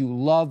week that you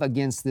love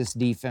against this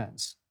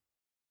defense.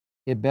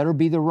 It better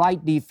be the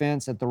right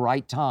defense at the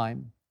right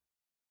time.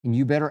 And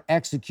you better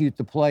execute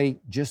the play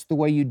just the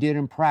way you did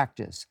in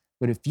practice.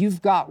 But if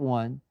you've got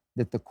one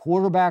that the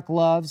quarterback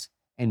loves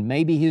and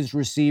maybe his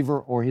receiver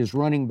or his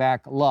running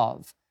back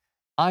love,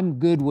 I'm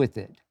good with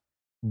it.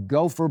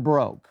 Go for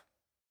broke.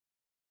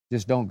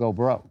 Just don't go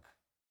broke.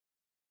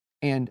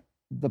 And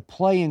the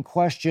play in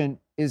question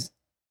is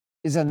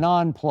a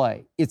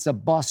non-play. It's a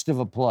bust of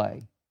a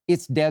play.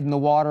 It's dead in the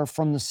water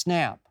from the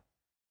snap.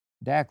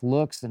 Dak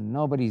looks and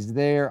nobody's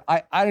there.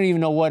 I don't even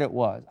know what it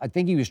was. I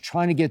think he was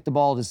trying to get the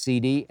ball to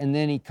CD, and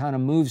then he kind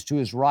of moves to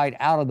his right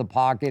out of the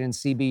pocket, and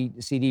CD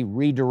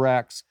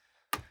redirects,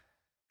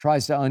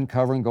 tries to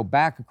uncover and go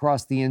back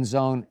across the end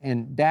zone,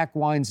 and Dak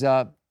winds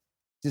up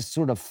just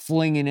sort of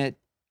flinging it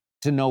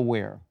to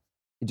nowhere.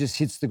 It just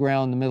hits the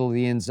ground in the middle of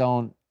the end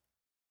zone,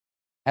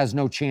 has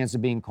no chance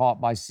of being caught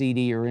by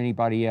CD or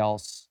anybody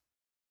else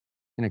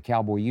in a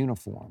Cowboy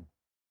uniform.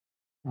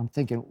 I'm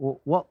thinking,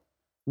 well,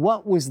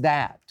 what was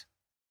that?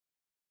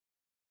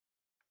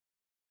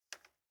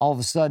 All of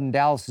a sudden,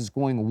 Dallas is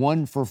going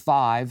 1 for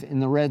 5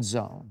 in the red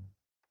zone.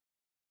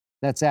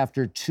 That's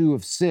after 2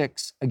 of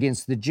 6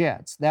 against the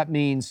Jets. That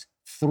means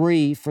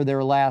 3 for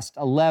their last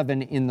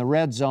 11 in the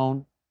red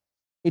zone.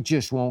 It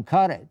just won't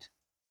cut it.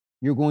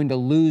 You're going to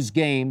lose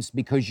games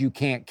because you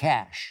can't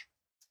cash.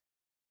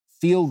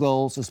 Field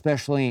goals,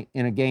 especially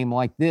in a game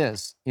like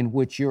this, in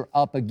which you're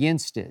up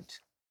against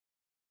it,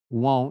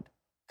 won't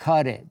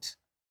cut it.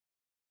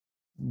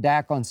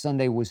 Dak on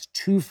Sunday was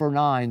 2 for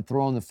 9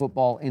 throwing the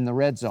football in the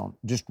red zone.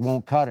 Just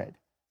won't cut it.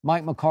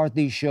 Mike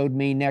McCarthy showed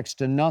me next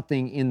to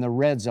nothing in the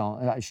red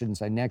zone. I shouldn't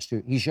say next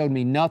to. He showed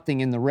me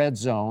nothing in the red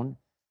zone.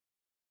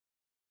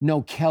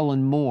 No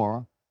Kellen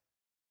Moore.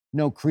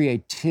 No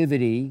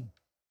creativity.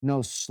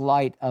 No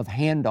sleight of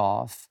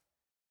handoff.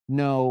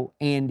 No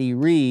Andy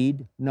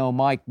Reid. No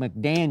Mike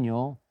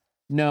McDaniel.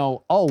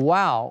 No, oh,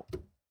 wow.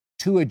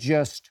 Tua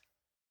just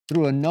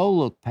threw a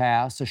no-look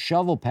pass, a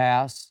shovel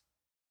pass,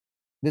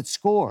 that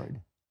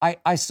scored.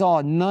 I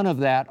saw none of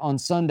that on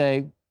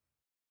Sunday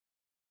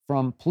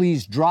from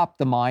please drop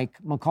the mic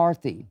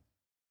McCarthy.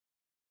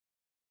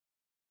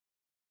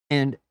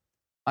 And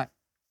I'm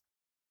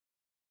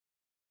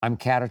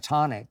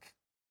catatonic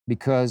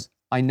because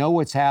I know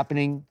what's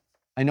happening.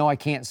 I know I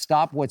can't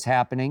stop what's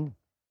happening.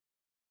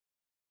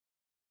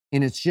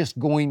 And it's just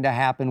going to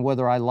happen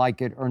whether I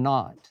like it or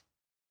not.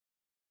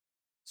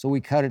 So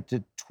we cut it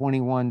to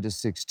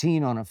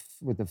 21-16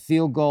 with a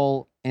field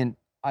goal. And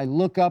I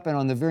look up, and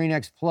on the very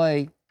next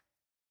play,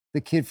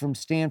 the kid from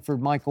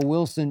Stanford, Michael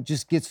Wilson,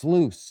 just gets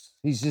loose.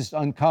 He's just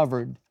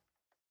uncovered.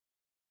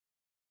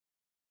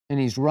 And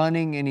he's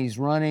running, and he's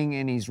running,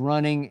 and he's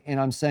running, and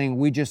I'm saying,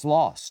 we just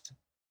lost.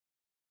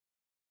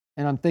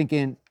 And I'm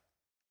thinking,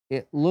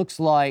 it looks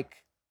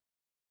like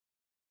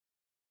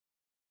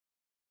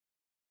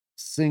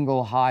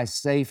single high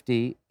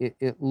safety.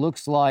 It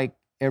looks like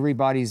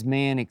everybody's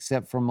man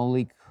except for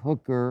Malik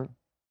Hooker.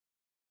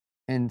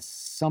 And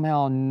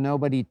somehow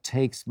nobody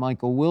takes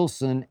Michael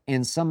Wilson,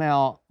 and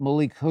somehow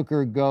Malik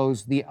Hooker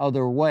goes the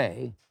other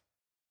way.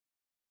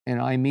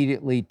 And I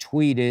immediately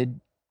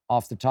tweeted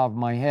off the top of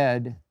my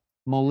head,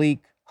 Malik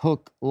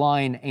hook,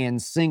 line, and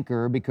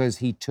sinker, because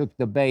he took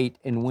the bait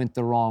and went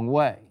the wrong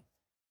way.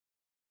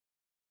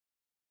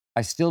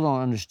 I still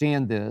don't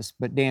understand this,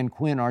 but Dan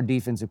Quinn, our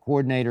defensive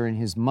coordinator, in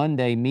his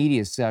Monday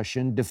media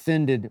session,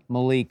 defended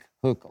Malik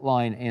hook,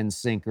 line, and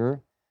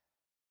sinker,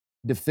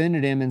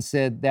 defended him and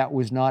said that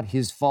was not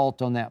his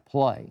fault on that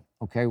play.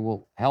 Okay,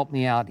 well, help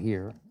me out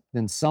here.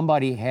 Then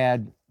somebody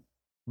had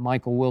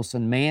Michael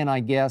Wilson man, I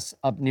guess,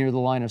 up near the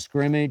line of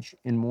scrimmage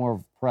in more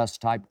of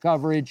press-type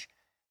coverage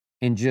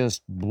and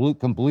just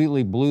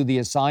completely blew the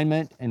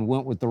assignment and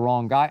went with the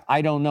wrong guy.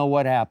 I don't know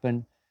what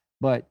happened,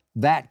 but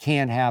that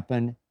can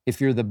happen if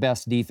you're the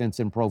best defense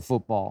in pro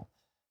football.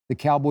 The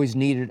Cowboys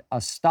needed a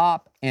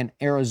stop, and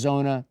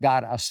Arizona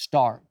got a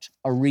start,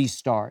 a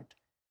restart.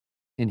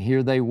 And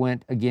here they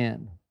went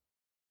again.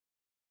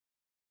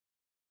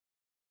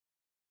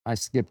 I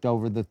skipped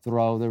over the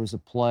throw. There was a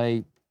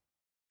play,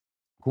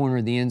 corner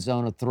of the end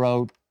zone, a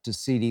throw to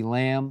CeeDee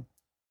Lamb.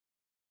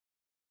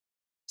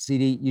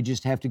 CeeDee, you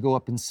just have to go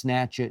up and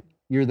snatch it.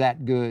 You're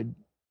that good.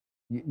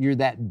 You're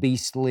that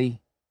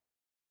beastly.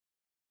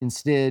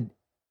 Instead,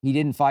 he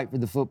didn't fight for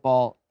the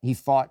football. He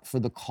fought for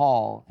the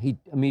call. He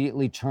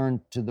immediately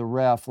turned to the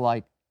ref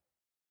like,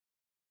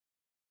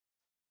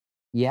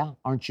 yeah,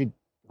 aren't you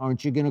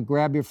going to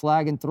grab your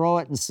flag and throw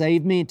it and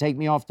save me and take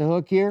me off the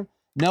hook here?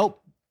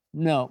 Nope.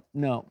 No.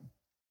 It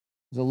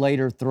was a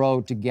later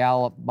throw to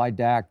Gallup by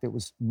Dak that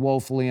was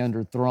woefully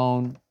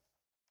underthrown.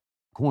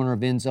 Corner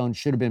of end zone,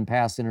 should have been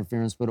pass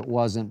interference, but it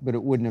wasn't. But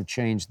it wouldn't have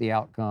changed the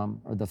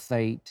outcome or the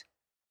fate.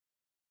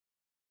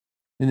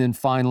 And then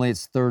finally,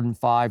 it's 3rd and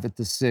 5 at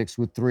the 6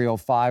 with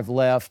 3:05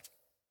 left.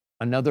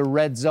 Another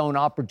red zone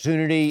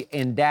opportunity,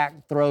 and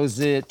Dak throws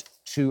it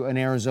to an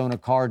Arizona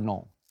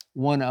Cardinal,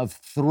 one of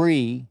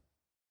 3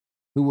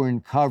 who were in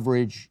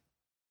coverage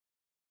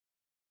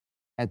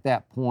at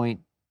that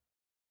point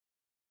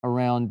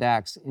around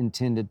Dak's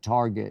intended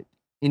target.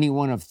 Any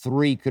one of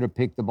 3 could have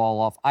picked the ball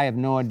off. I have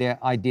no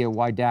idea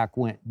why Dak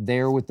went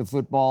there with the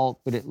football,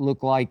 but it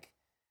looked like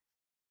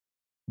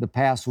the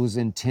pass was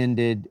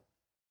intended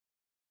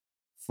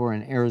for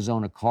an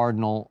Arizona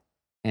Cardinal,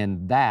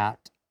 and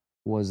that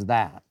was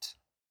that.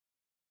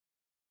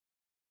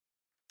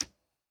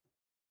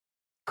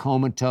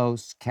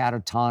 Comatose,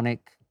 catatonic.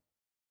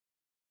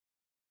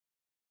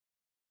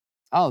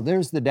 Oh,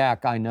 there's the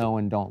Dak I know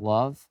and don't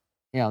love.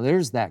 Yeah,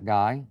 there's that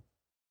guy.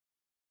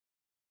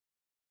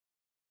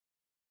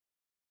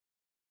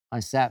 I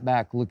sat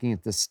back looking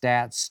at the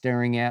stats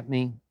staring at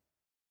me.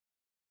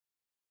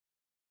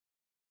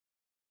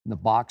 The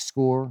box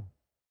score.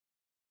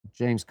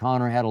 James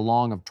Conner had a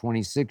long of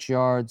 26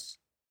 yards.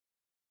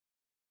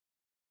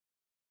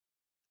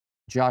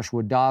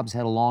 Joshua Dobbs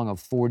had a long of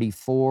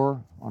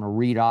 44 on a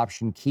read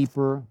option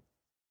keeper.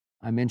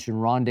 I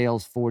mentioned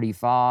Rondale's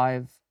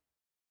 45.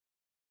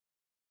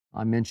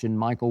 I mentioned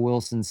Michael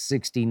Wilson's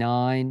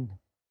 69.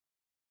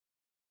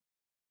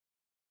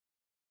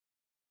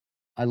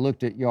 I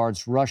looked at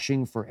yards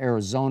rushing for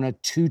Arizona,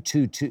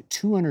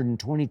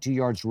 222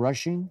 yards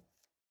rushing.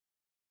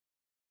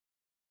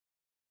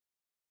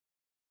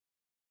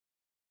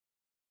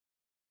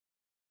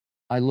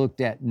 I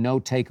looked at no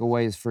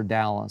takeaways for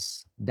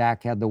Dallas.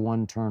 Dak had the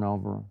 1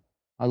 turnover.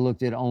 I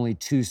looked at only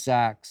 2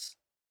 sacks,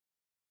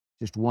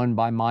 just 1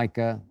 by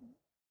Micah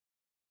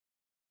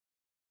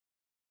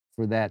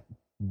for that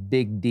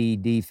big D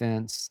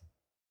defense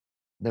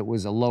that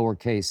was a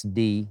lowercase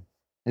d,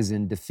 as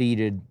in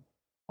defeated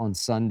on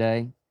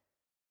Sunday.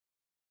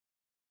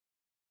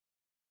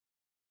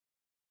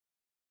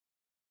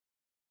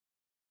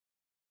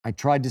 I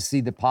tried to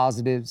see the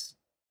positives.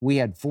 We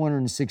had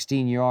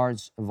 416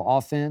 yards of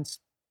offense.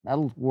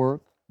 That'll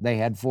work. They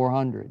had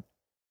 400.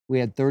 We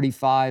had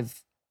 26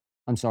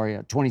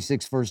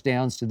 first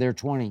downs to their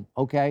 20.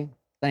 Okay,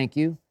 thank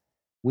you.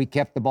 We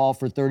kept the ball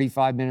for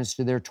 35 minutes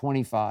to their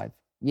 25.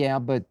 Yeah,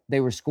 but they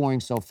were scoring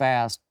so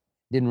fast,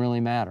 didn't really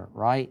matter,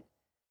 right?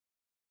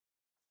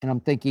 And I'm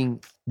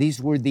thinking,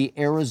 these were the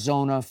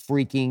Arizona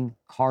freaking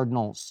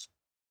Cardinals.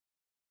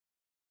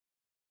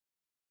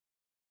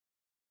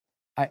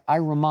 I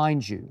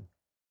remind you,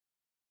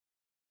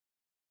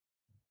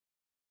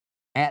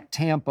 at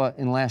Tampa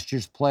in last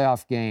year's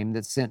playoff game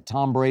that sent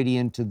Tom Brady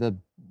into the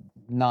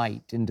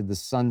night, into the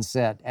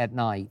sunset at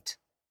night,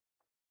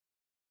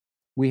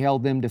 we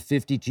held them to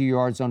 52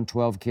 yards on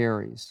 12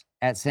 carries.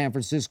 At San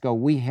Francisco,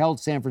 we held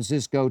San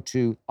Francisco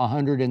to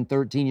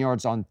 113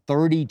 yards on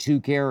 32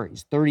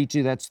 carries.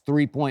 32, that's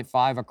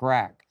 3.5 a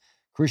crack.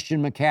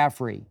 Christian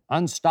McCaffrey,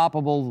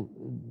 unstoppable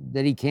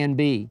that he can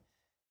be,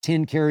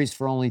 10 carries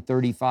for only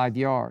 35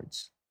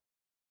 yards.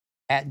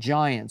 At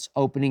Giants,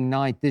 opening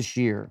night this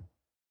year,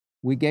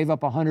 we gave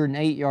up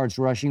 108 yards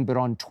rushing, but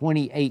on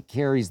 28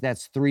 carries,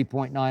 that's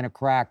 3.9 a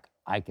crack.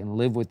 I can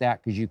live with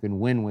that because you can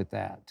win with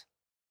that.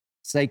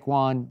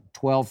 Saquon,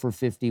 12 for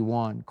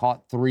 51,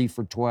 caught 3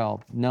 for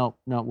 12. No,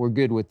 we're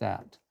good with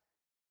that.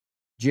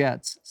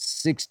 Jets,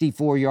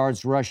 64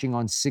 yards rushing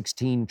on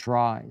 16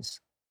 tries.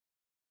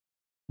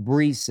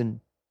 Brees and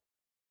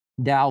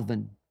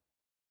Dalvin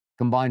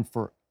combined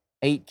for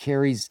 8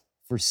 carries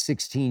for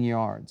 16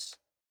 yards.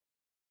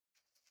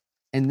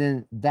 And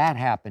then that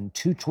happened,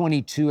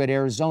 222 at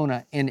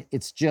Arizona, and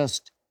it's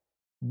just,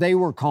 they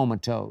were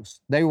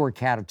comatose. They were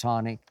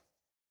catatonic.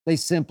 They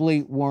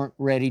simply weren't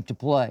ready to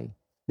play.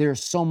 They're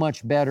so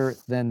much better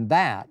than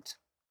that.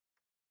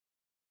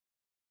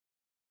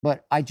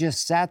 But I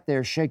just sat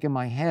there shaking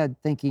my head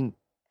thinking,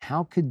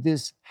 how could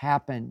this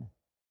happen?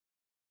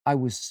 I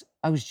was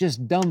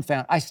just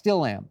dumbfounded. I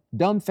still am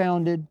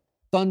dumbfounded,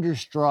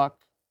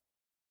 thunderstruck,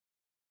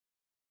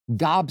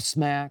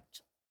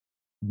 gobsmacked,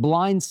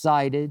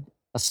 blindsided,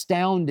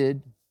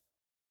 astounded,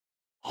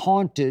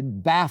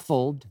 haunted,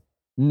 baffled,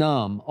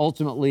 numb,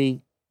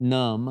 ultimately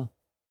numb.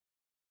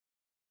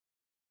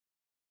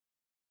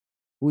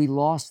 We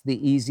lost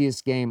the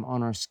easiest game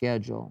on our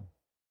schedule.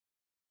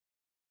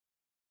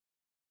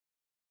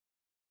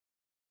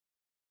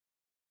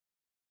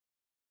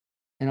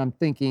 And I'm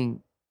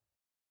thinking,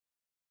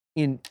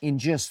 in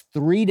just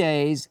 3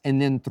 days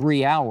and then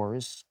 3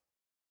 hours,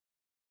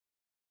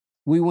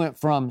 we went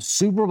from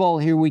Super Bowl,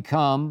 here we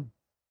come,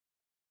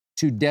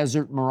 to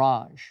Desert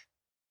Mirage.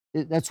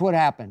 That's what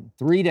happened.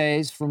 3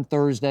 days from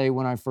Thursday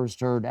when I first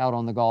heard out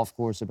on the golf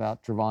course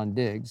about Trevon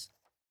Diggs.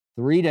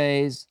 3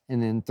 days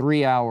and then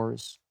 3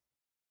 hours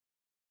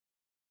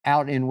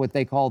out in what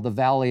they call the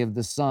Valley of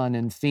the Sun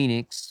in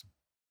Phoenix.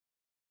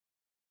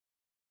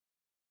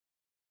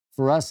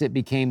 For us, it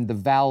became the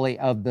Valley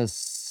of the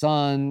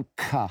Sun,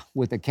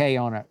 with a K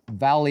on it.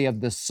 Valley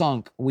of the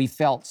Sunk. We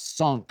felt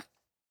sunk.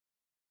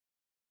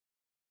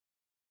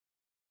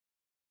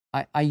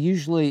 I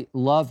usually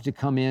love to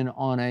come in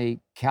on a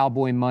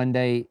Cowboy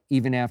Monday,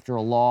 even after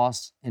a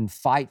loss, and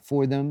fight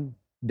for them,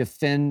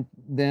 defend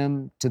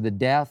them to the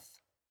death.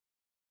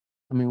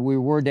 I mean, we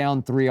were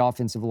down 3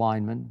 offensive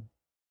linemen.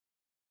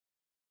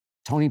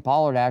 Tony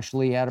Pollard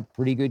actually had a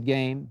pretty good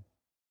game.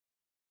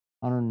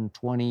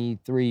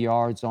 123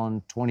 yards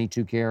on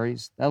 22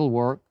 carries. That'll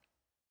work.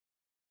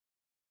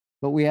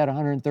 But we had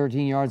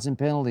 113 yards in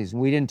penalties,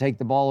 and we didn't take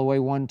the ball away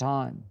one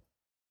time.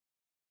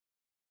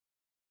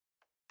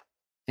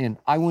 And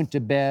I went to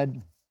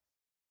bed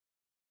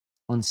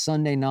on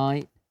Sunday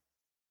night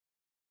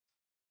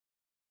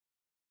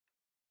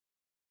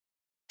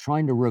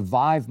trying to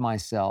revive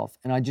myself,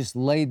 and I just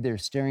laid there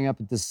staring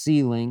up at the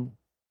ceiling.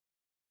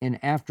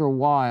 And after a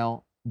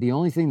while, the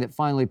only thing that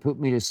finally put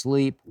me to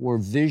sleep were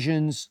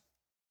visions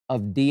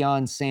of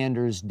Deion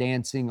Sanders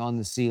dancing on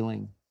the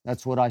ceiling.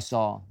 That's what I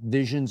saw,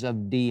 visions of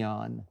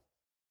Deion,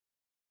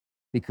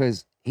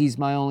 because he's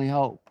my only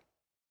hope.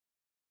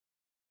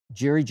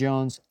 Jerry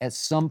Jones, at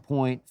some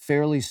point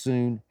fairly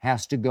soon,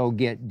 has to go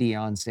get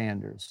Deion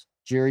Sanders.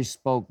 Jerry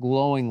spoke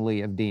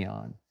glowingly of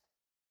Deion.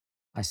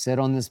 I said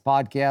on this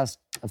podcast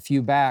a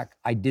few back,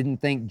 I didn't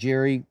think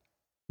Jerry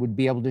would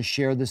be able to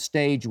share the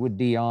stage with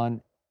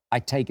Deion. I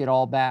take it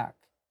all back.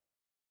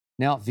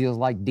 Now it feels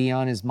like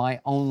Deion is my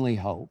only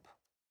hope.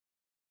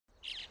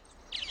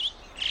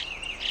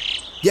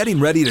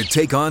 Getting ready to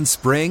take on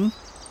spring?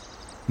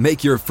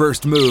 Make your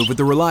first move with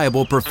the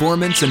reliable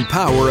performance and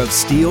power of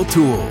Steel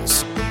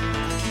tools.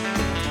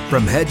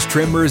 From hedge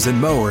trimmers and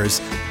mowers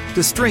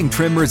to string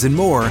trimmers and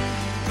more,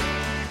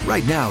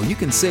 right now you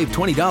can save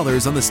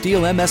 $20 on the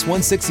Steel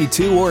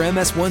MS-162 or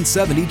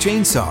MS-170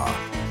 chainsaw.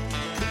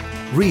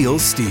 Real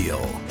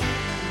Steel.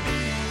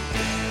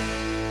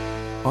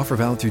 Offer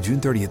valid through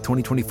June 30th,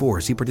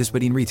 2024. See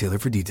participating retailer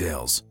for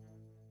details.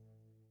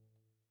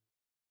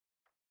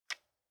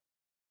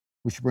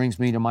 Which brings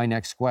me to my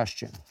next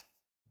question.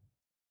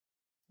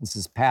 This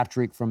is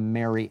Patrick from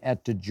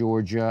Marietta,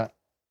 Georgia.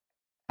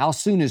 How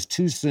soon is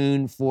too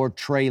soon for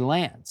Trey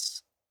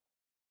Lance?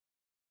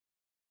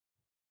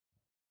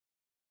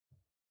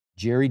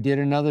 Jerry did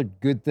another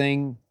good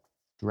thing,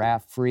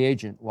 draft free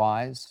agent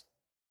wise.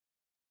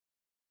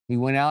 He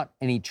went out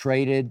and he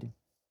traded,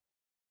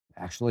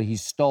 actually he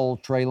stole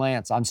Trey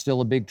Lance. I'm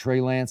still a big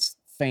Trey Lance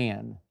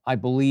fan. I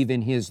believe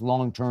in his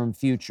long-term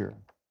future.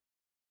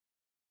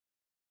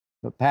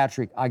 But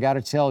Patrick, I got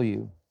to tell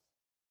you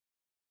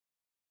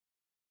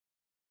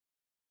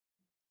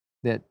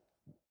that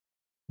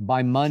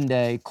by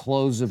Monday,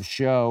 close of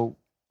show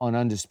on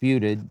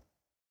Undisputed,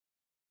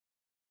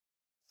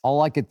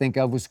 all I could think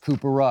of was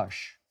Cooper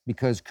Rush,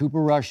 because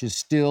Cooper Rush is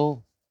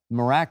still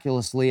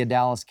miraculously a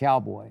Dallas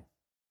Cowboy.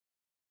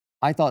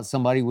 I thought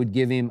somebody would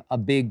give him a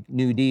big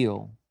new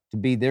deal to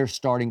be their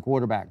starting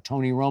quarterback.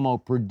 Tony Romo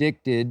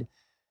predicted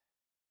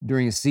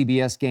during a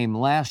CBS game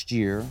last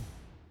year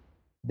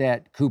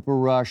that Cooper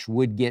Rush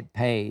would get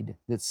paid,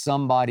 that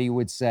somebody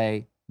would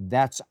say,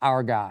 that's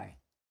our guy.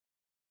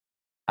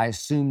 I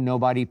assume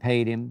nobody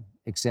paid him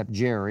except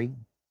Jerry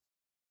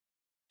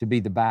to be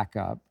the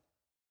backup.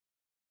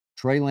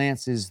 Trey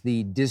Lance is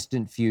the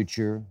distant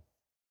future.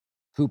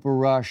 Cooper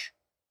Rush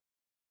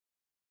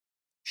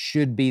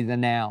should be the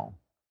now.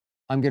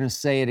 I'm going to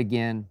say it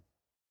again.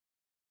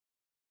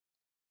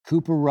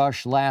 Cooper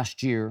Rush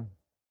last year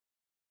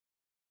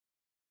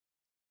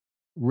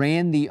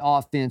ran the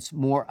offense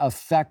more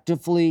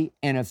effectively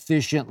and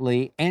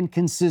efficiently and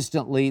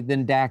consistently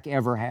than Dak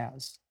ever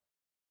has.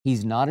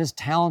 He's not as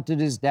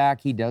talented as Dak.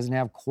 He doesn't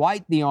have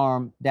quite the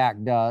arm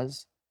Dak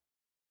does,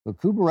 but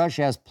Cooper Rush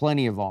has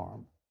plenty of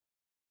arm.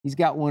 He's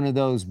got one of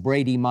those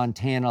Brady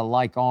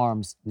Montana-like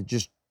arms that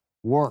just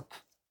work.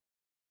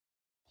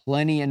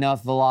 plenty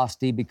enough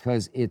velocity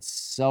because it's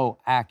so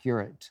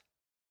accurate.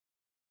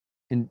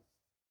 And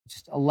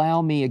just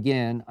allow me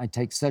again, I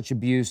take such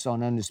abuse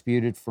on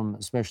Undisputed from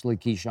especially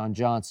Keyshawn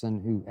Johnson,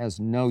 who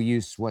has no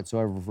use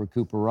whatsoever for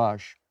Cooper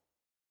Rush.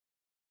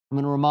 I'm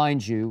going to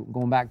remind you,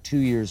 going back 2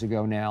 years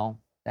ago now,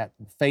 that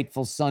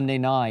fateful Sunday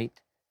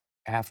night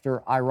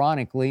after,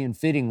 ironically and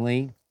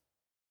fittingly,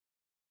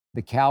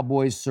 the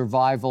Cowboys'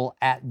 survival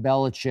at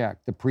Belichick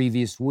the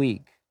previous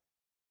week.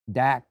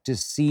 Dak to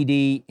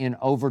CD in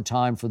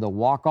overtime for the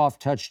walk-off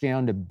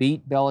touchdown to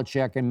beat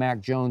Belichick and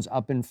Mac Jones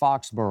up in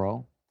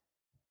Foxborough.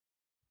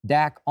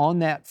 Dak on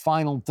that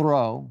final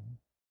throw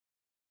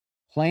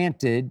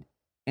planted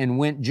and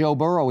went Joe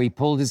Burrow. He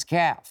pulled his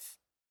calf.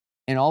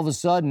 And all of a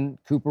sudden,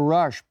 Cooper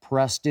Rush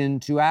pressed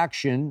into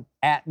action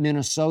at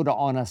Minnesota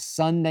on a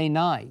Sunday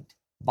night.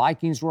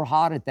 Vikings were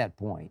hot at that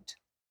point.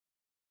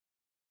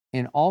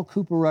 And all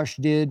Cooper Rush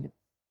did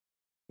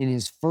in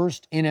his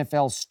first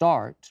NFL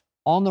start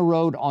on the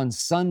road on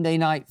Sunday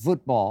Night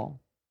Football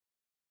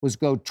was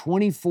go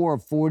 24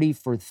 of 40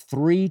 for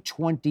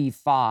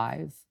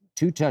 325,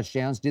 2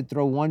 touchdowns, did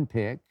throw 1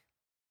 pick.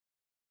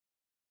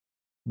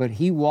 But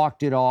he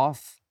walked it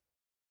off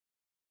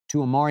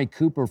to Amari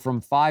Cooper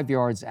from 5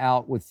 yards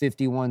out with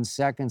 51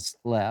 seconds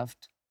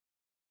left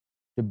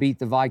to beat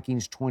the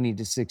Vikings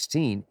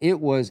 20-16.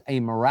 It was a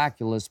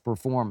miraculous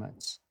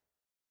performance.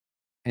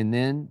 And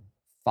then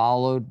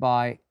followed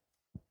by,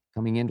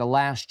 coming into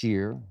last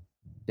year,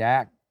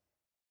 Dak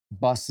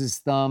busts his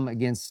thumb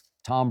against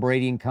Tom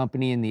Brady and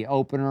company in the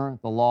opener,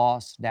 the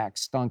loss. Dak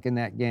stunk in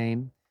that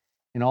game.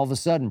 And all of a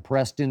sudden,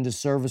 pressed into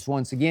service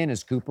once again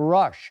is Cooper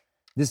Rush.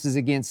 This is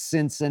against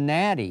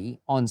Cincinnati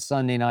on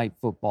Sunday Night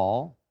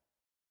Football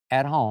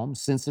at home.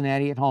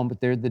 Cincinnati at home,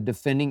 but they're the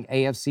defending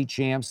AFC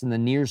champs and the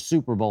near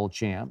Super Bowl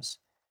champs.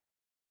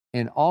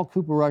 And all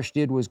Cooper Rush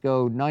did was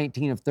go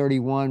 19 of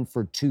 31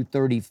 for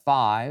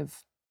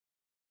 235.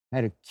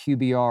 Had a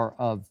QBR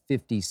of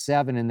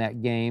 57 in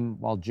that game,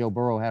 while Joe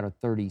Burrow had a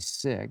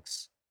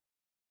 36.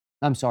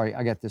 I'm sorry,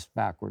 I got this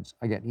backwards.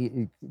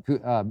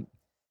 Cooper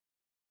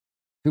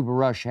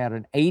Rush had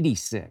an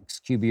 86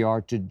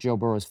 QBR to Joe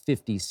Burrow's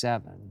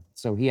 57.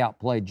 So he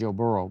outplayed Joe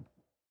Burrow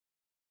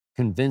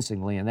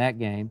convincingly in that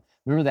game.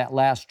 Remember that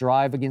last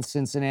drive against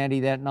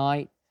Cincinnati that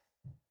night?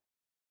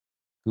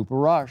 Cooper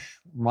Rush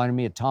reminded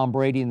me of Tom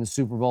Brady in the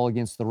Super Bowl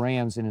against the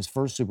Rams in his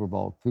first Super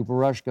Bowl. Cooper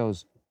Rush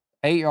goes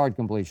 8-yard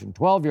completion,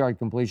 12-yard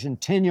completion,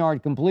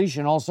 10-yard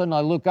completion. All of a sudden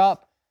I look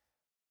up,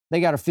 they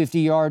got a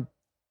 50-yard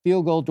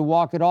field goal to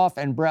walk it off,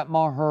 and Brett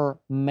Maher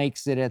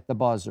makes it at the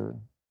buzzer.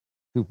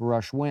 Cooper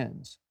Rush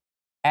wins.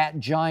 At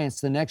Giants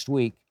the next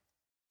week,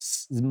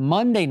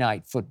 Monday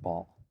Night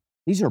Football.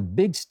 These are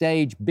big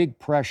stage, big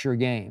pressure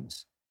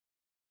games.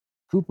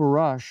 Cooper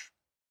Rush,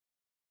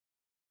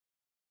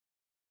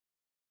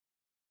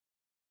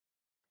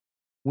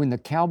 when the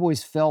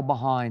Cowboys fell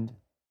behind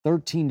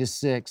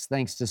 13-6,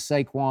 thanks to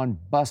Saquon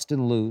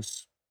busting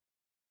loose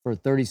for a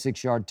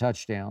 36-yard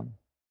touchdown,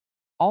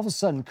 all of a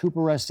sudden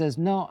Cooper Rush says,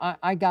 no,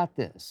 I got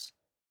this.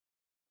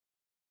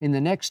 In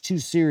the next 2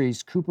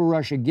 series, Cooper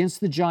Rush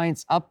against the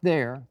Giants up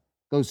there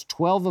goes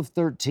 12 of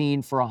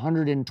 13 for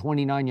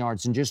 129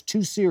 yards in just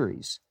 2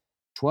 series.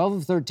 12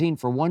 of 13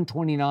 for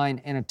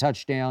 129 and a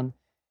touchdown.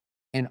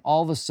 And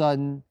all of a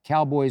sudden,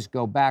 Cowboys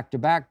go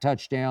back-to-back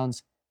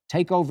touchdowns,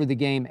 take over the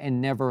game,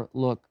 and never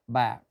look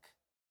back.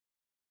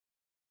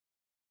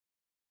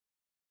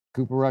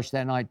 Cooper Rush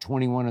that night,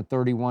 21 of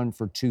 31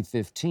 for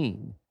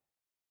 215.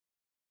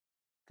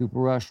 Cooper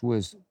Rush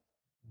was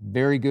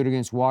very good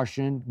against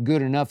Washington,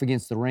 good enough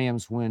against the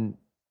Rams when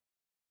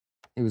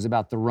it was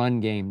about the run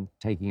game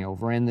taking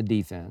over and the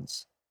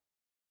defense.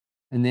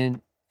 And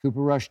then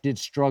Cooper Rush did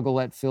struggle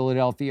at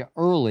Philadelphia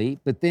early,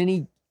 but then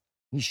he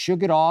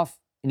shook it off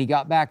and he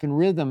got back in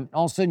rhythm.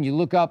 All of a sudden, you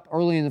look up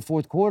early in the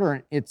fourth quarter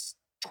and it's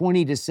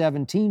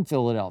 20-17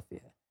 Philadelphia.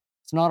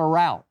 It's not a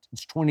rout.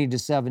 It's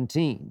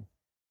 20-17.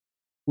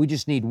 We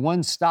just need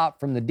one stop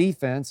from the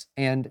defense,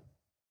 and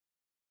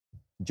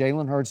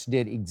Jalen Hurts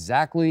did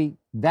exactly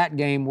that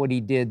game what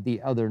he did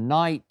the other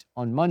night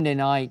on Monday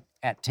night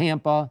at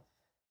Tampa.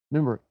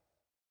 Remember, it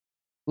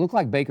looked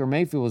like Baker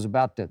Mayfield was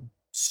about to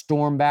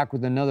storm back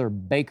with another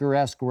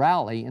Baker-esque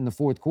rally in the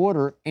fourth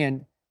quarter,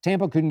 and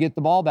Tampa couldn't get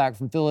the ball back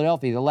from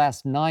Philadelphia. The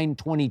last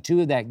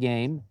 9:22 of that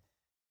game,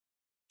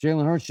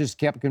 Jalen Hurts just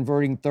kept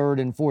converting third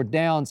and fourth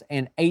downs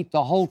and ate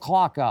the whole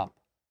clock up.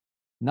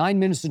 9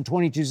 minutes and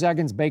 22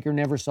 seconds, Baker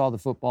never saw the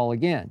football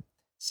again.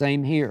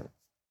 Same here.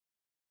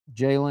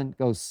 Jalen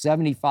goes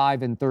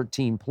 75 in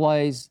 13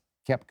 plays,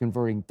 kept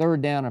converting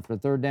third down after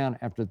third down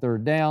after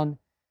third down.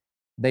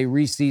 They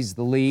re-seized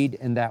the lead,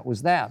 and that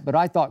was that. But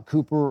I thought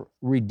Cooper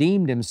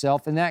redeemed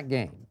himself in that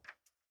game.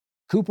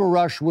 Cooper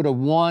Rush would have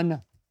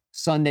won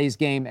Sunday's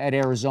game at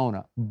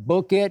Arizona.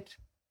 Book it.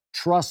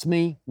 Trust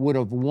me, would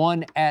have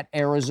won at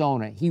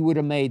Arizona. He would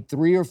have made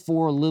 3 or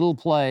 4 little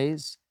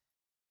plays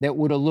that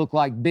would have looked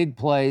like big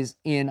plays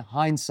in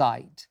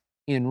hindsight,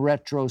 in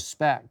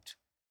retrospect.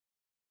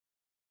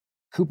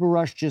 Cooper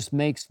Rush just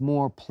makes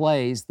more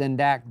plays than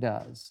Dak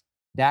does.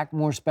 Dak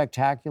more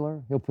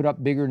spectacular. He'll put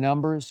up bigger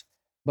numbers.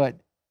 But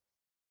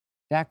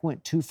Dak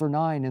went 2 for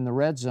 9 in the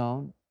red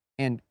zone,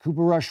 and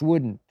Cooper Rush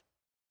wouldn't.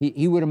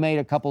 He would have made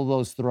a couple of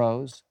those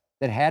throws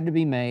that had to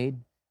be made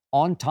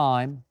on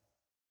time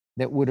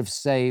that would have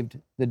saved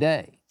the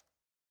day.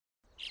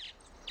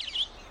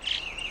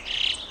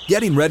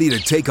 Getting ready to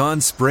take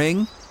on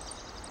spring?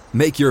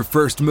 Make your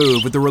first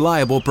move with the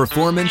reliable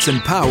performance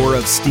and power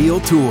of Steel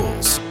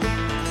tools.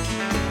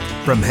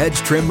 From hedge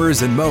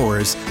trimmers and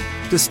mowers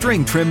to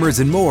string trimmers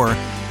and more,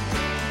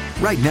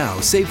 right now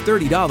save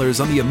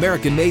 $30 on the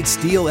American-made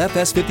Steel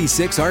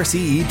FS56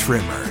 RCE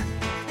trimmer.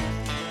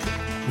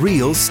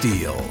 Real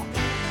Steel.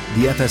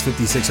 The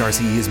FS56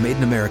 RCE is made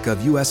in America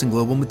of U.S. and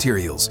global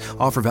materials.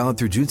 Offer valid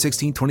through June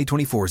 16,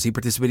 2024. See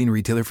participating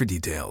retailer for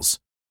details.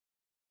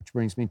 Which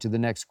brings me to the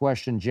next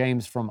question.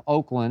 James from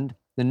Oakland.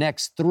 The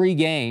next 3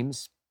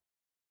 games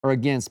are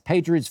against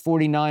Patriots,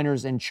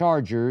 49ers, and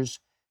Chargers.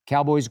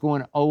 Cowboys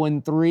going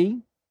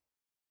 0-3?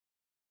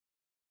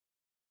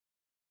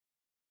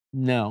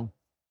 No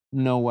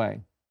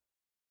way.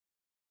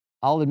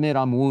 I'll admit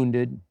I'm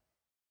wounded.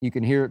 You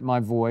can hear it in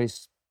my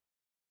voice.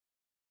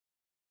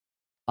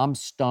 I'm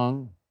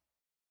stung.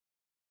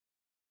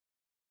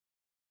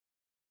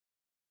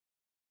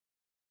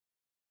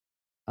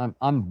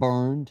 I'm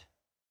burned.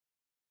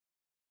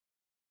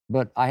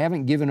 But I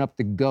haven't given up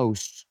the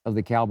ghosts of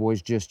the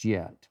Cowboys just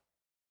yet.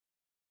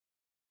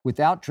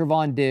 Without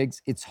Trevon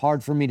Diggs, it's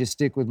hard for me to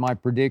stick with my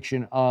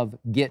prediction of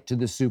get to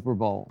the Super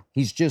Bowl.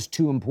 He's just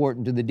too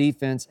important to the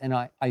defense, and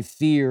I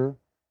fear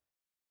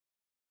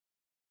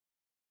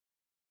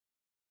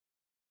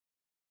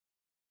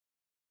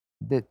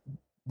that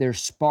their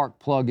spark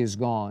plug is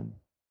gone.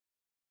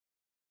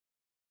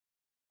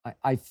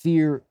 I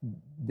fear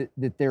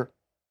that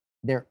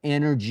their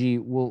energy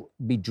will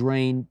be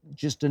drained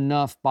just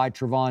enough by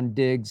Trevon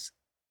Diggs'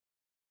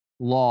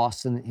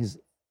 loss and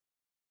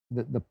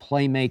the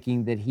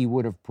playmaking that he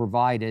would have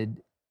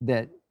provided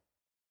that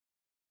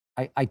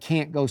I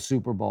can't go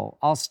Super Bowl.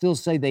 I'll still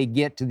say they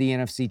get to the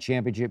NFC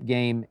Championship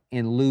game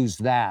and lose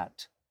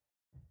that,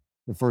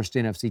 the first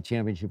NFC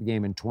Championship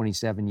game in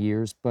 27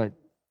 years. But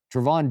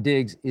Trevon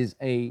Diggs is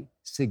a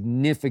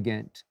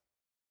significant,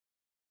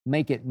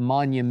 make it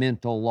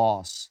monumental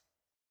loss,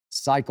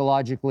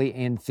 psychologically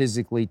and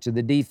physically to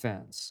the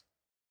defense.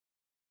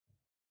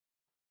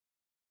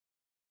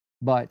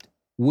 But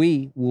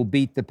we will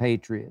beat the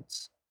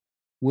Patriots.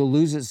 We'll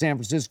lose at San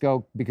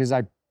Francisco because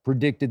I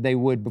predicted they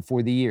would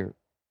before the year.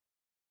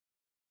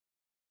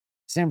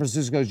 San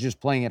Francisco is just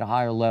playing at a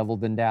higher level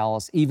than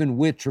Dallas. Even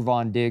with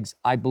Trevon Diggs,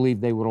 I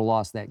believe they would have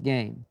lost that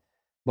game.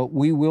 But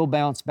we will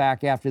bounce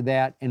back after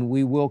that, and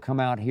we will come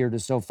out here to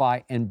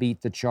SoFi and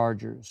beat the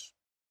Chargers.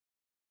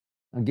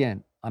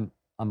 Again,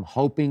 I'm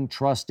hoping,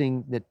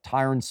 trusting that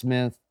Tyron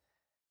Smith,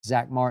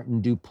 Zach Martin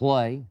do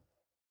play,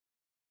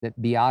 that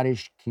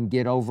Biadasz can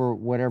get over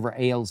whatever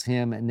ails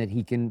him, and that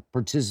he can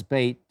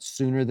participate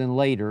sooner than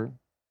later.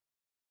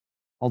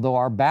 Although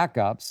our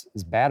backups,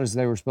 as bad as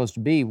they were supposed to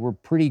be, were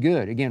pretty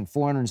good. Again,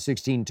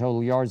 416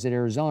 total yards at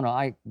Arizona.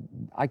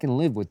 I can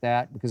live with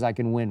that because I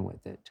can win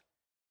with it.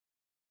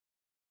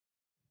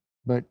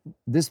 But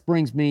this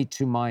brings me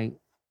to my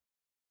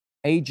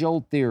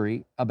age-old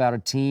theory about a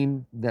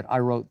team that I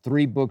wrote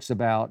 3 books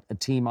about, a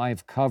team I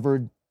have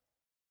covered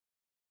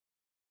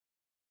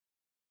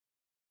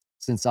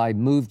since I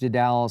moved to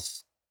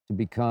Dallas to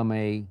become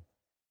a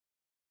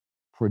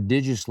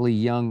prodigiously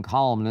young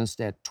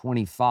columnist at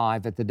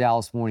 25 at the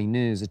Dallas Morning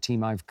News, a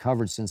team I've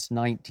covered since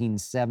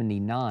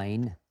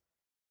 1979.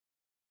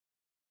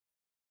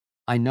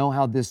 I know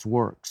how this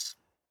works.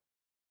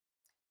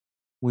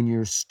 When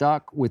you're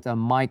stuck with a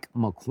Mike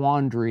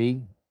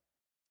McQuandary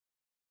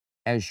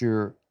as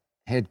your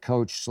head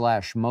coach /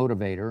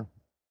 motivator,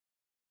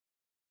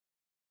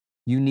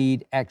 you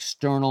need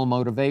external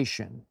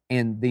motivation,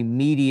 and the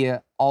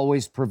media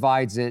always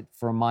provides it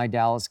for my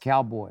Dallas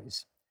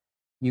Cowboys.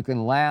 You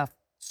can laugh,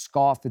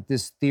 scoff at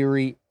this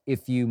theory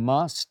if you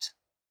must,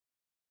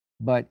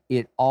 but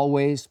it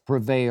always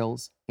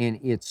prevails, and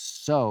it's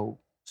so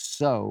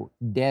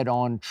dead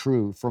on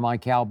true for my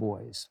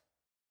Cowboys.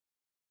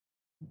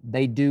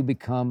 They do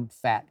become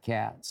fat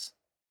cats.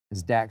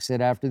 As Dak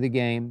said after the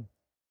game,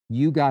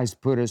 you guys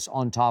put us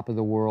on top of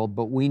the world,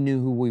 but we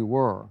knew who we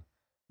were.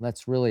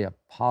 That's really a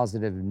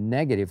positive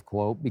negative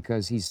quote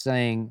because he's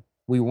saying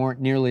we weren't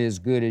nearly as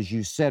good as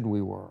you said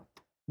we were.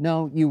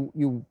 No,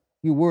 you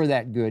were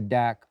that good,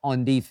 Dak,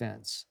 on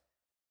defense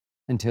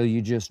until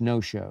you just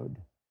no-showed.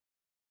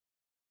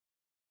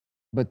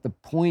 But the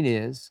point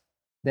is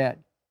that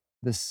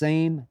the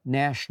same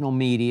national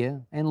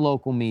media and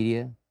local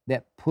media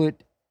that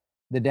put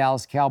the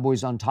Dallas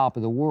Cowboys on top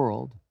of the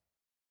world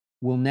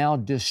will now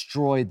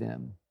destroy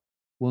them,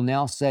 will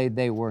now say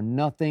they were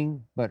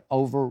nothing but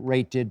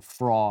overrated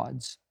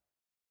frauds,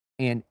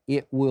 and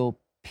it will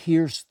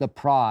pierce the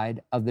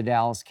pride of the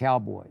Dallas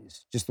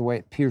Cowboys, just the way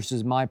it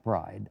pierces my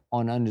pride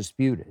on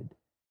Undisputed.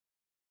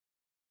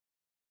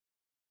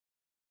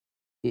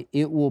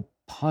 It will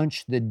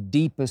punch the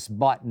deepest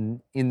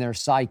button in their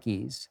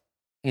psyches,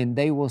 and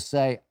they will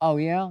say, oh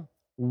yeah,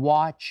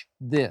 watch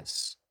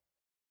this.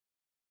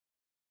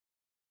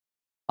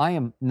 I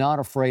am not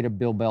afraid of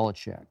Bill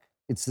Belichick.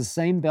 It's the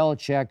same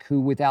Belichick who,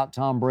 without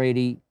Tom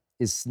Brady,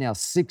 is now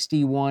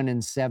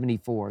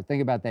 61-74.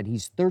 Think about that.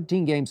 He's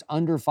 13 games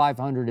under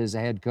 500 as a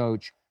head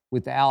coach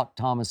without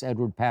Thomas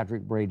Edward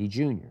Patrick Brady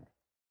Jr.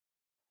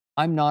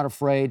 I'm not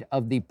afraid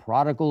of the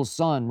prodigal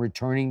son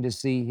returning to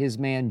see his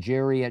man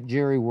Jerry at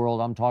Jerry World.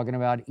 I'm talking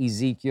about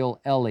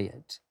Ezekiel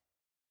Elliott,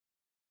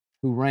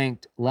 who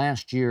ranked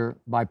last year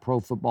by Pro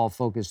Football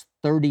Focus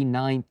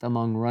 39th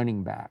among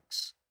running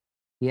backs.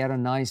 He had a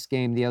nice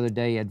game the other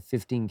day, had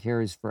 15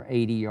 carries for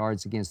 80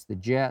 yards against the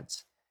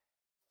Jets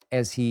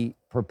as he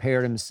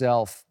prepared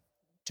himself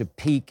to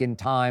peak in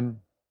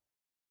time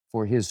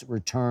for his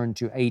return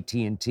to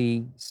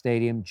AT&T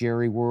Stadium,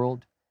 Jerry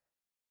World.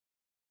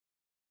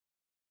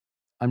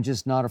 I'm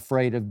just not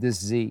afraid of this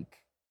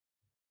Zeke.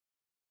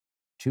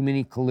 Too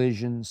many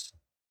collisions,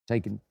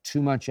 taken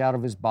too much out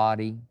of his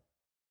body.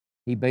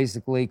 He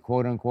basically,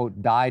 quote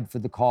unquote, died for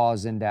the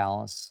cause in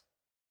Dallas.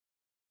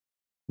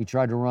 He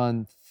tried to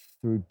run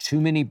through too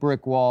many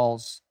brick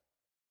walls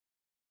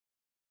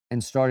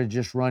and started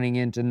just running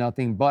into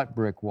nothing but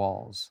brick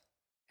walls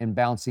and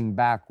bouncing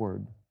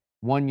backward,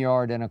 1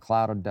 yard in a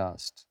cloud of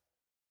dust.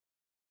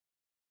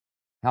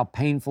 How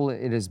painful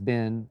it has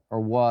been or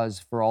was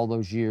for all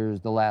those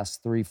years, the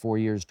last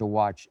 3-4 years, to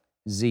watch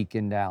Zeke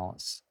in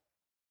Dallas.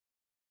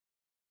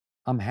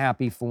 I'm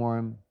happy for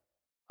him.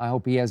 I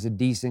hope he has a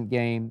decent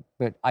game,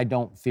 but I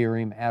don't fear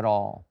him at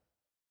all.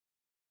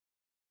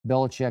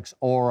 Belichick's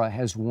aura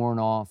has worn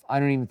off. I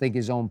don't even think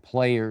his own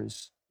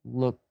players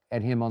look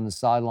at him on the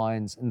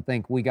sidelines and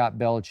think, we got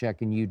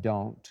Belichick and you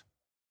don't.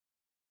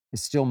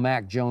 It's still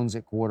Mac Jones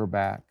at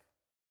quarterback.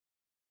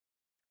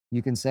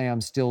 You can say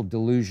I'm still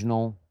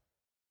delusional,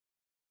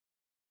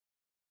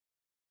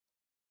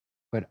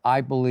 but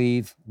I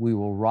believe we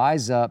will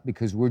rise up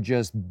because we're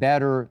just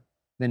better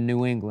than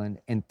New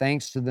England. And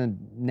thanks to the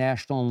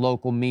national and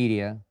local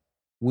media,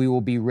 we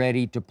will be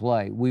ready to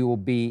play. We will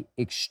be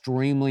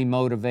extremely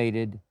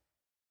motivated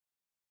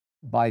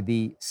by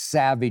the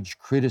savage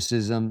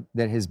criticism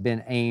that has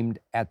been aimed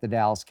at the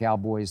Dallas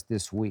Cowboys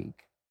this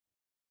week.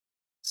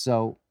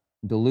 So,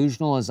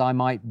 delusional as I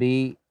might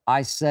be,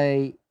 I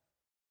say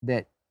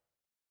that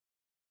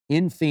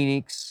in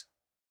Phoenix,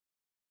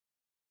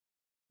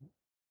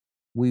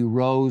 we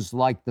rose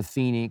like the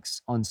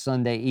Phoenix on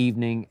Sunday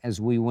evening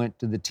as we went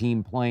to the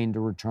team plane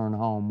to return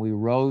home. We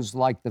rose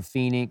like the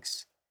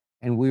Phoenix,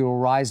 and we will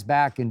rise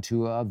back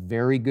into a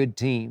very good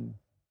team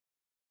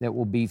that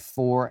will be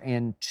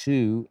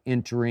 4-2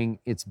 entering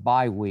its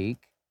bye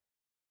week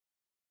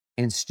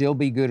and still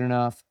be good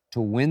enough to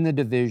win the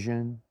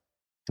division,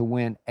 to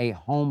win a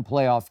home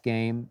playoff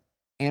game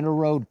and a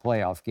road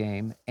playoff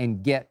game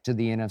and get to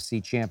the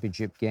NFC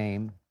Championship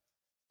game.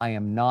 I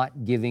am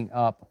not giving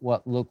up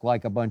what looked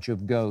like a bunch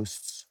of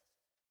ghosts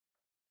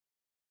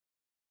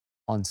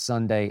on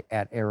Sunday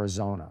at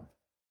Arizona.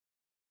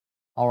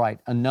 All right,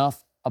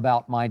 enough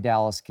about my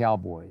Dallas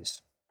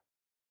Cowboys.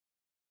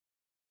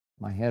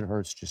 My head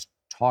hurts just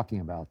talking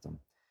about them.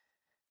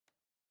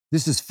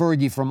 This is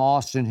Fergie from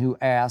Austin who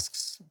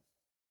asks,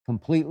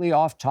 completely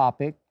off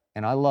topic,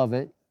 and I love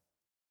it.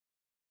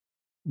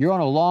 You're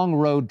on a long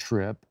road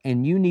trip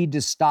and you need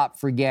to stop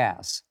for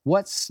gas.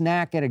 What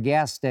snack at a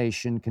gas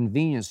station,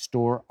 convenience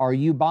store are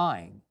you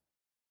buying?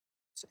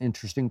 It's an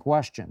interesting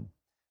question.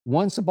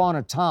 Once upon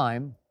a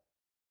time,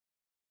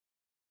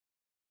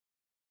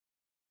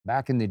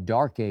 back in the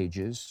dark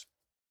ages,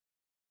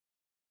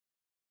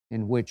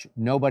 in which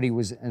nobody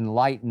was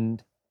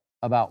enlightened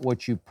about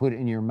what you put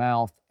in your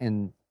mouth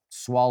and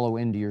swallow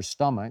into your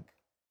stomach,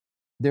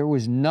 there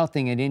was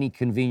nothing at any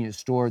convenience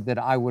store that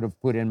I would have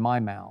put in my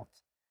mouth.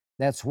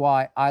 That's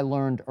why I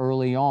learned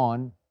early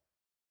on,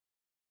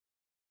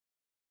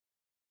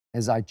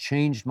 as I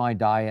changed my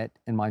diet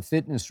and my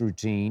fitness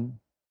routine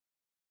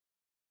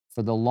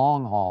for the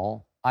long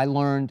haul, I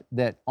learned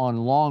that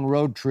on long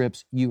road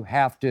trips, you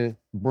have to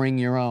bring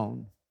your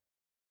own.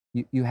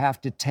 You have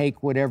to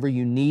take whatever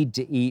you need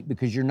to eat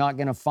because you're not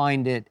going to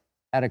find it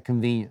at a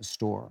convenience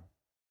store.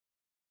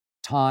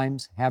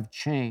 Times have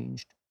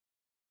changed.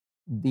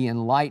 The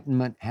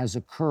enlightenment has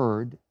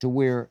occurred to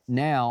where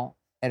now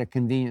at a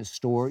convenience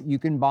store, you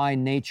can buy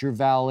Nature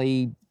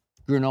Valley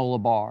granola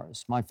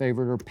bars. My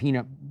favorite are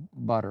peanut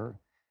butter.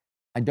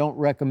 I don't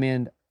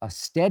recommend a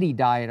steady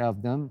diet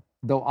of them,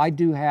 though I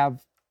do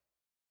have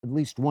at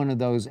least one of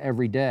those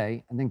every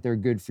day. I think they're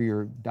good for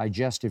your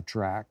digestive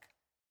tract.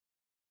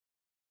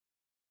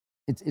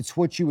 It's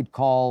what you would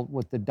call,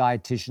 what the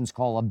dietitians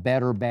call a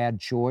better bad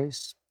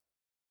choice.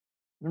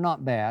 They're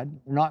not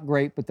bad. They're not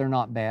great, but they're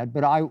not bad.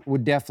 But I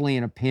would definitely,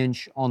 in a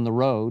pinch on the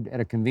road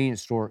at a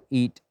convenience store,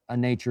 eat a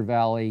Nature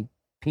Valley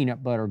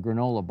peanut butter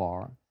granola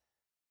bar.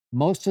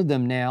 Most of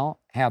them now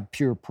have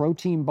pure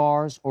protein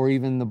bars, or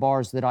even the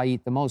bars that I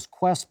eat the most,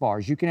 Quest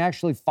bars. You can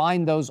actually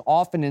find those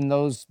often in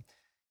those,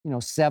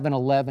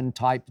 7-Eleven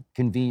type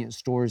convenience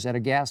stores at a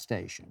gas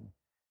station.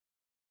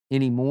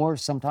 Anymore,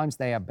 sometimes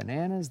they have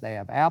bananas, they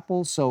have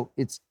apples, so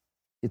it's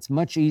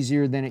much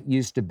easier than it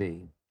used to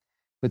be.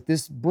 But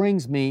this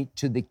brings me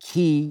to the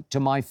key to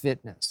my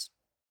fitness.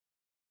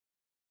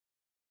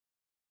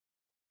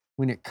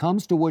 when it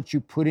comes to what you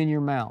put in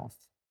your mouth,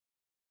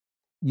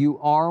 you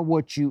are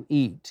what you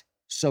eat.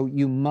 So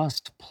you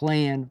must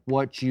plan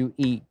what you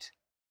eat.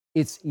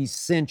 It's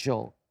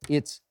essential.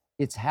 It's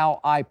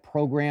how I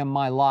program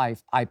my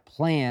life. I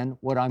plan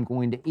what I'm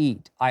going to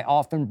eat. I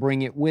often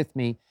bring it with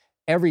me.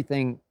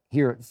 Everything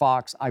here at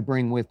Fox, I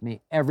bring with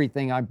me.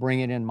 Everything, I bring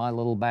it in my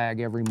little bag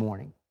every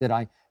morning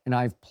and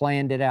I've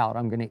planned it out.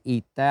 I'm going to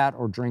eat that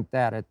or drink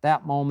that at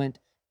that moment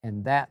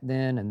and that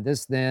then and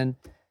this then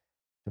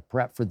to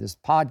prep for this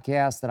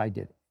podcast that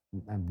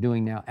I'm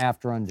doing now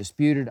after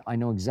Undisputed. I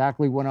know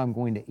exactly what I'm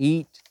going to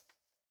eat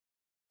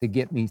to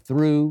get me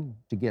through,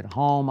 to get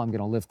home. I'm going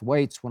to lift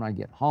weights when I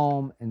get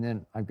home. And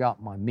then I've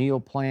got my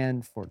meal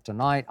planned for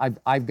tonight.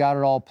 I've got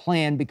it all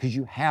planned because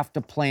you have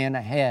to plan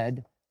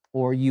ahead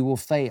or you will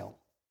fail.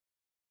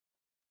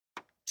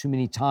 Too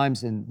many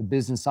times in the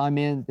business I'm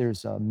in,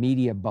 there's a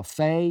media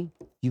buffet.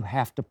 You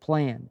have to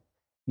plan.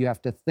 You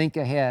have to think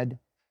ahead.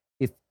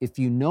 If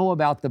you know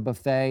about the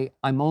buffet,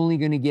 I'm only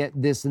going to get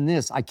this and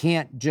this. I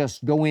can't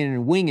just go in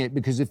and wing it,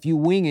 because if you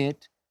wing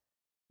it,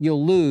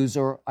 you'll lose,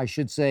 or I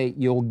should say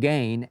you'll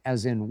gain,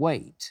 as in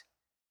weight.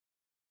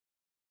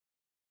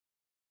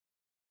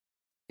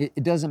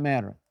 It doesn't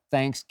matter.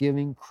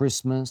 Thanksgiving,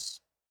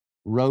 Christmas,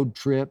 road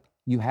trip,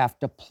 you have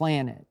to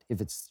plan it.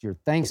 If it's your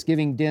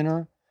Thanksgiving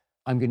dinner,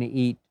 I'm going to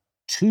eat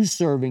 2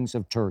 servings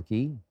of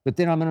turkey, but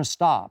then I'm going to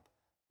stop.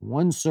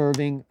 1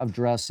 serving of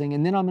dressing,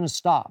 and then I'm going to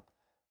stop.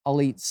 I'll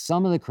eat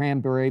some of the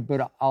cranberry,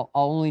 but I'll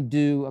only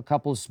do a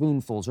couple of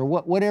spoonfuls, or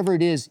whatever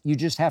it is. You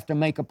just have to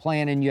make a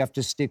plan, and you have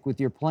to stick with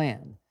your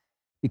plan.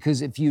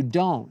 Because if you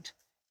don't,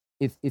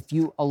 if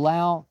you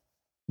allow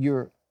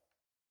your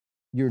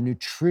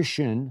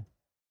nutrition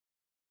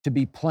to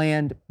be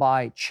planned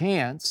by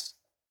chance,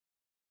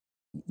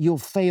 you'll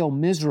fail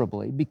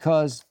miserably,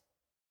 because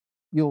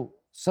you'll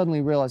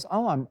suddenly realize,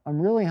 oh, I'm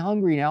really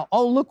hungry now.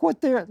 Oh, look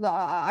what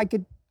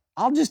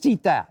I'll just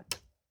eat that.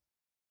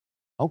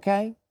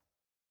 Okay.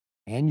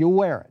 And you'll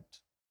wear it.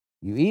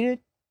 You eat it,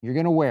 you're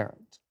going to wear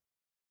it.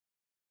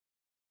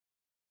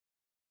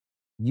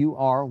 You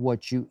are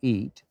what you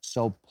eat,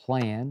 so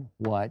plan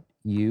what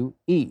you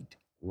eat.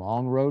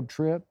 Long road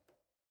trip,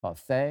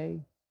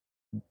 buffet,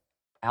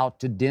 out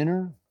to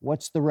dinner.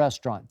 What's the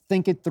restaurant?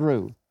 Think it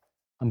through.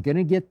 I'm going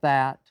to get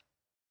that,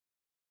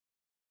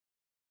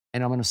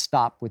 and I'm going to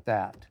stop with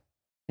that.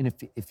 And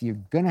if you're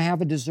going to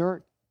have a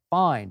dessert,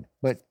 fine,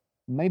 but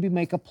maybe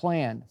make a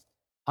plan.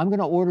 I'm going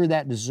to order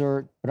that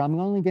dessert, but I'm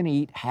only going to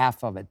eat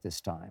half of it this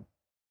time.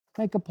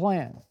 Make a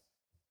plan.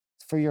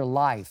 It's for your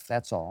life,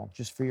 that's all,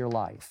 just for your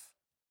life.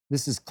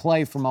 This is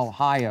Clay from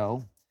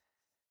Ohio.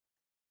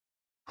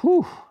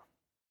 Whew.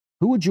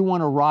 Who would you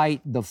want to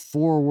write the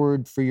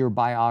foreword for your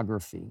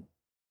biography?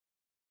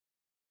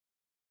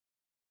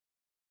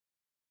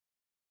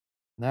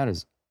 That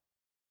is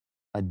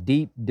a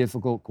deep,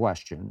 difficult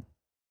question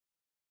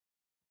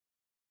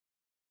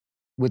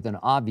with an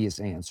obvious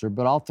answer,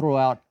 but I'll throw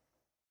out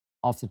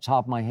off the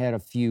top of my head a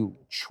few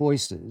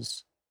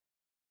choices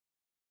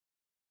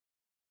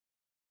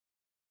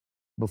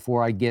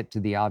before I get to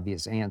the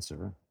obvious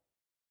answer.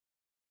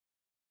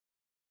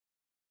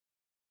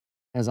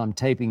 As I'm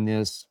taping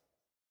this,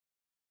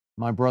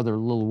 my brother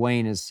Lil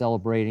Wayne is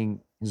celebrating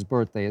his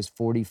birthday, his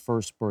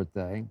 41st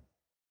birthday.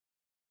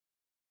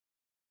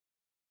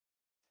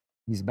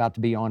 He's about to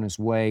be on his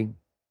way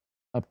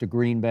up to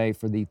Green Bay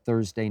for the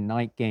Thursday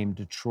night game,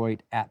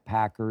 Detroit at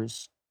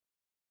Packers.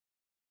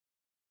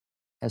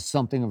 As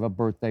something of a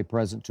birthday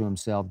present to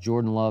himself,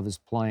 Jordan Love is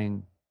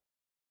playing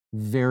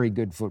very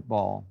good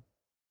football.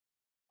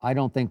 I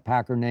don't think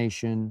Packer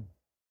Nation,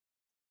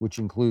 which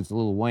includes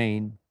Lil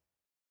Wayne,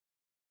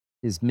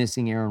 is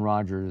missing Aaron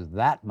Rodgers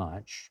that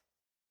much.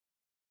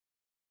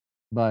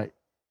 But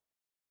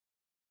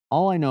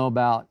all I know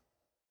about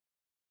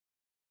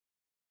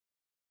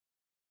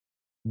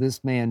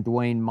this man,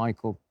 Dwayne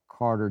Michael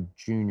Carter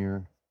Jr.,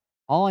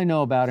 all I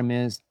know about him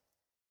is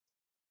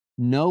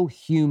no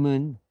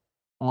human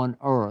on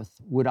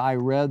earth would I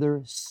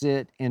rather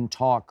sit and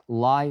talk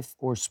life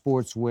or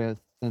sports with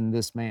than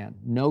this man.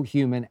 No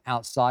human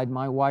outside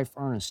my wife,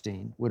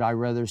 Ernestine, would I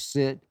rather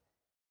sit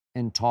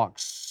and talk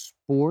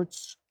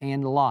sports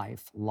and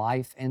life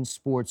and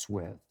sports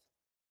with.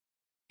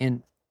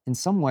 And in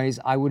some ways,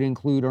 I would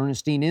include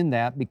Ernestine in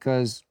that,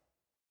 because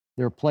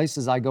there are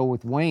places I go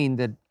with Wayne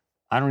that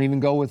I don't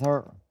even go with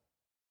her.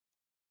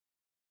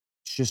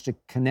 It's just a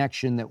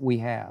connection that we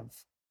have.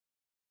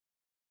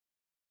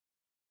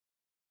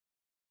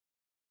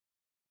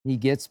 He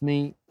gets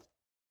me.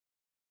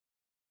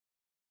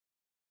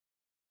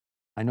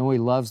 I know he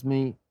loves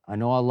me. I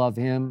know I love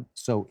him.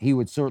 So he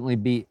would certainly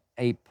be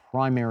a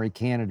primary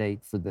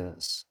candidate for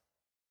this.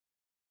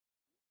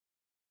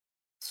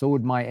 So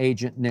would my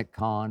agent, Nick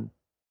Khan.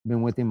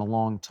 Been with him a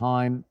long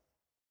time.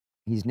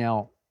 He's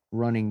now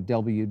running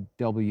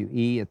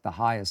WWE at the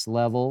highest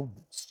level,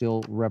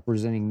 still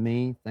representing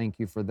me. Thank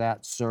you for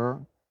that, sir.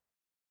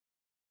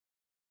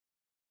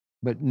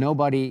 But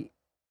nobody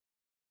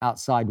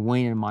outside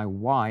Wayne and my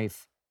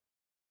wife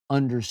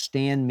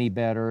understand me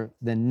better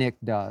than Nick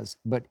does.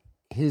 But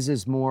His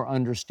is more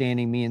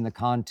understanding me in the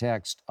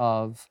context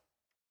of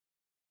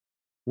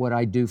what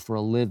I do for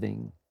a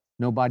living.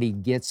 Nobody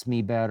gets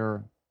me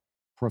better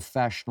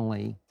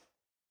professionally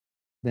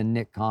than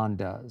Nick Kahn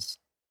does.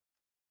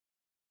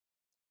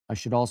 I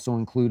should also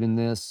include in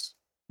this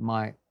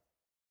my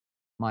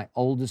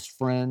oldest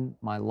friend,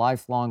 my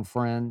lifelong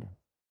friend,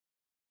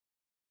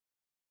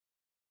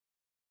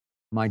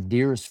 my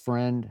dearest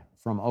friend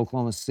from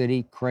Oklahoma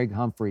City, Craig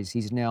Humphreys.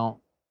 He's now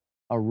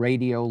a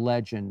radio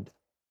legend,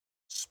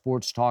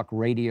 sports talk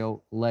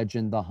radio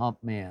legend, the Hump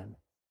Man.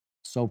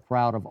 So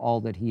proud of all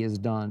that he has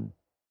done.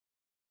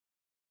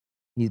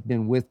 He's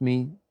been with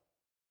me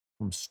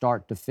from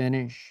start to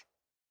finish.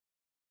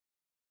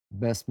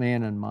 Best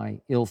man in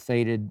my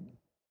ill-fated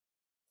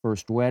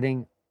first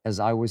wedding, as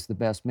I was the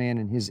best man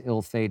in his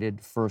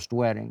ill-fated first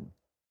wedding.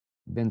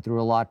 Been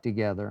through a lot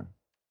together.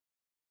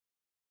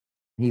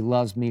 He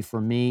loves me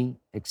for me,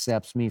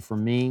 accepts me for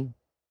me.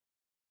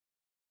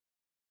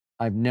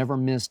 I've never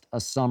missed a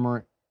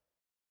summer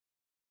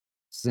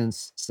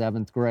since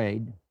 7th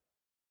grade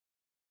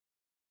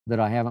that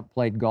I haven't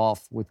played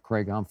golf with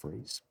Craig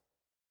Humphreys,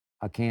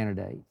 a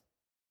candidate.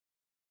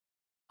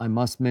 I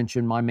must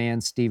mention my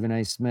man, Stephen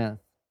A. Smith.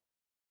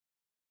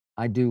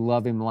 I do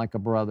love him like a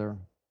brother.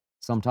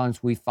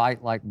 Sometimes we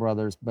fight like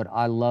brothers, but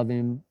I love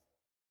him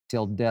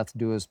till death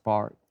do us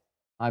part.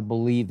 I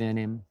believe in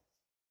him.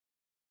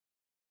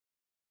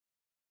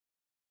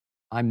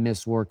 I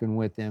miss working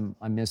with him.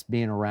 I miss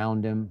being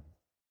around him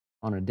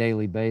on a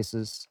daily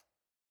basis.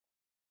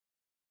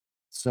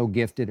 So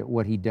gifted at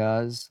what he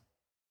does.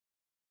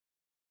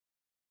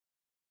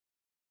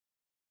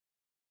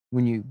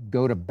 When you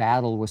go to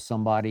battle with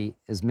somebody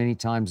as many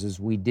times as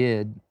we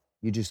did,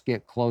 you just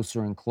get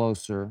closer and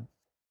closer.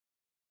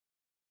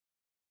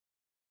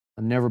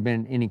 I've never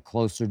been any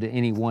closer to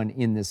anyone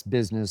in this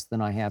business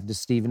than I have to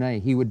Stephen A.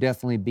 He would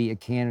definitely be a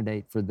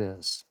candidate for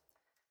this.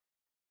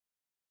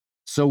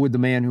 So would the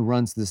man who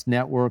runs this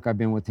network. I've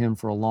been with him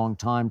for a long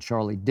time,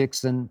 Charlie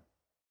Dixon.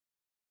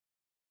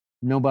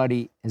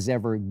 Nobody has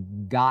ever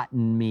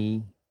gotten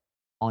me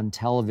on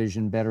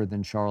television better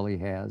than Charlie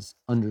has,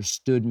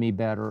 understood me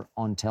better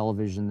on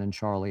television than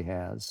Charlie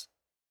has.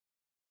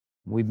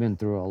 We've been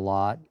through a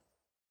lot,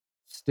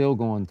 still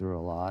going through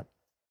a lot,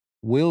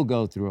 will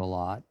go through a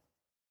lot.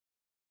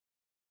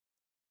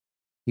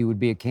 He would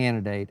be a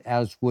candidate,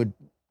 as would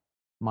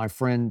my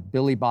friend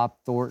Billy Bob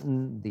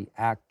Thornton, the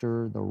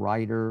actor, the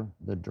writer,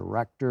 the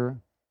director,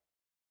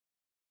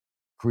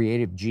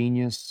 creative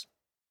genius.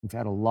 We've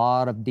had a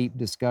lot of deep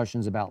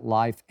discussions about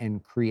life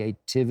and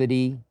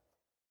creativity.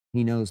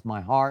 He knows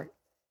my heart.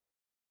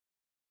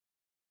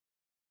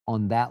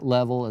 On that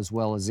level, as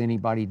well as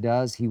anybody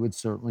does, he would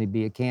certainly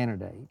be a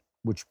candidate,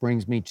 which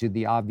brings me to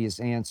the obvious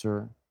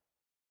answer.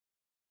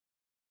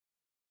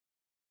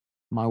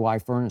 My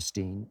wife,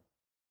 Ernestine.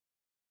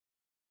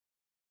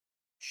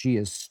 She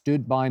has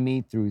stood by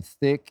me through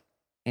thick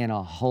and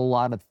a whole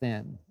lot of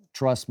thin.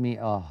 Trust me,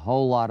 a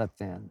whole lot of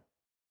thin.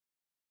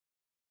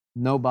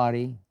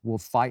 Nobody will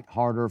fight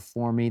harder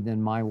for me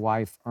than my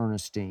wife,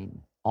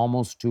 Ernestine,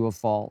 almost to a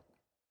fault.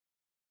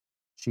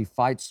 She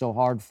fights so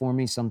hard for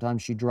me,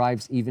 sometimes she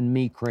drives even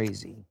me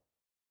crazy.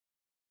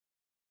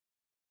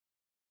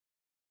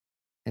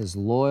 As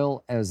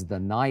loyal as the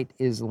night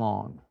is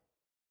long.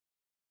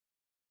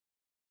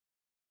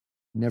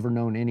 Never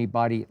known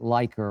anybody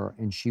like her,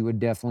 and she would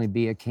definitely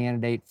be a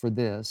candidate for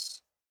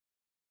this.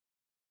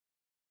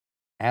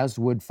 As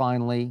would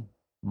finally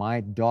my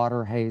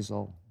daughter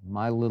Hazel,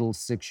 my little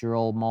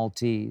 6-year-old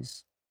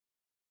Maltese,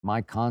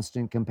 my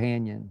constant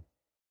companion.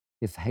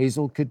 If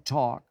Hazel could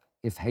talk,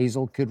 if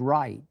Hazel could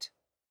write,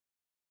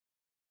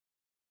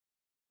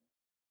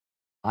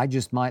 I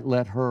just might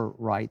let her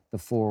write the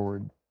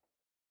foreword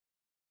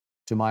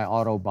to my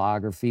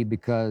autobiography,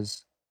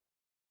 because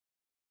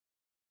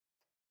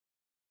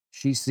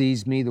she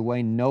sees me the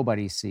way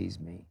nobody sees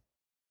me.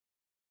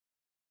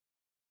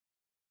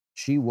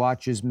 She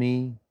watches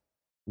me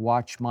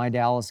watch my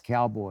Dallas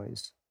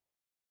Cowboys.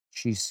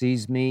 She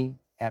sees me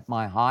at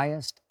my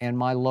highest and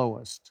my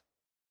lowest.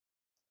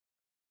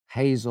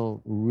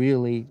 Hazel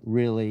really,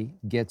 really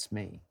gets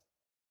me.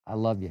 I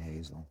love you,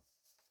 Hazel.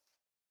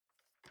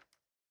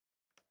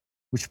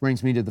 Which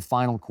brings me to the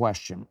final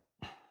question.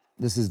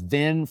 This is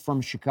Vin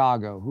from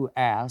Chicago, who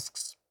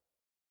asks,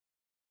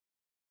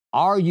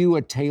 are you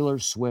a Taylor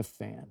Swift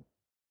fan?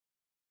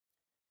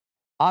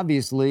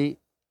 Obviously,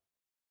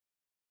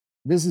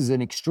 this is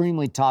an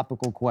extremely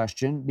topical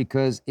question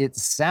because it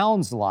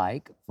sounds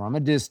like, from a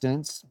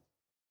distance,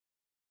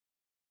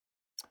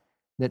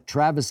 that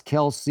Travis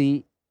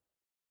Kelce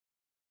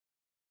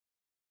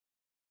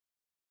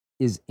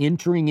is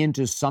entering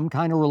into some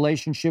kind of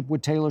relationship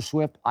with Taylor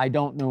Swift. I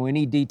don't know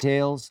any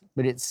details,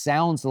 but it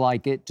sounds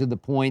like it, to the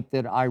point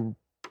that I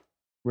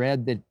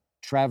read that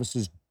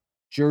Travis's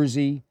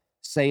jersey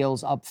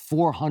sales up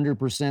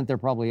 400%. They're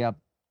probably up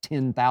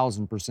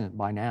 10,000%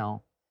 by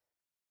now,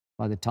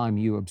 by the time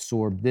you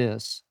absorb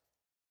this,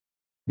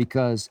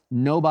 because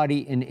nobody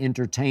in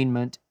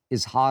entertainment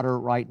is hotter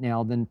right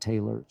now than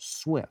Taylor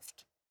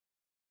Swift.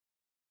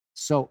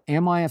 So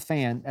am I a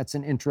fan? That's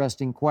an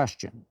interesting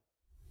question,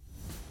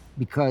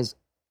 because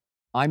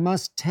I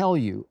must tell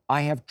you,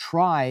 I have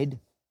tried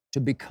to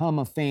become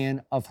a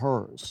fan of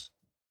hers.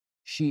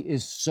 She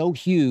is so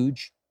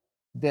huge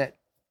that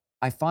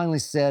I finally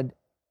said,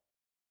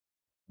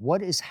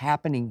 what is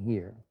happening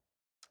here?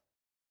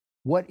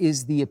 What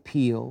is the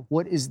appeal?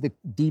 What is the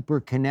deeper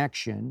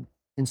connection?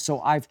 And so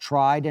I've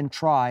tried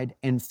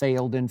and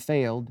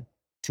failed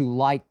to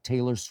like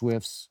Taylor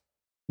Swift's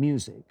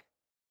music.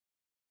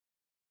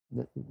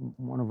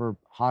 One of her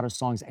hottest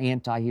songs,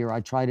 Anti-Hero,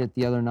 I tried it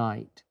the other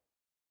night.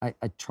 I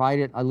tried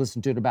it, I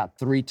listened to it about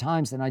 3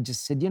 times, and I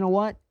just said, you know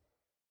what?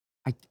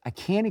 I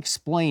can't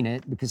explain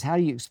it, because how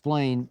do you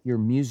explain your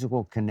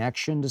musical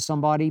connection to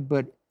somebody?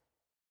 But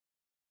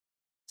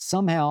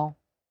somehow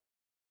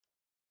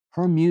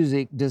her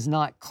music does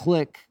not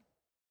click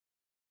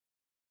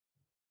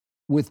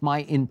with my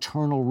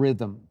internal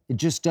rhythm. It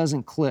just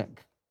doesn't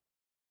click.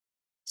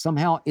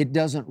 Somehow it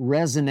doesn't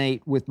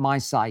resonate with my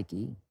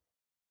psyche.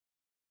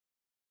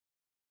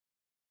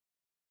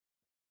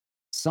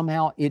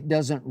 Somehow it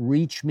doesn't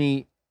reach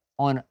me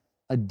on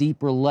a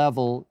deeper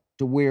level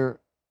to where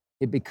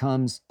it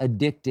becomes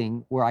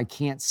addicting, where I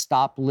can't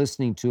stop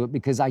listening to it,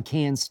 because I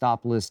can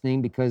stop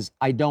listening because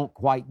I don't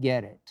quite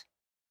get it.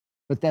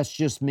 But that's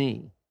just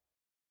me.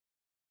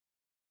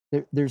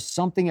 There's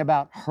something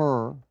about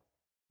her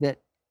that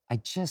I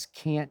just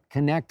can't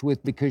connect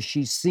with, because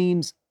she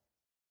seems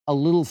a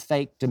little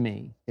fake to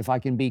me, if I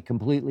can be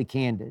completely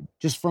candid,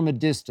 just from a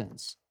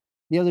distance.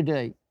 The other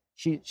day,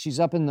 she's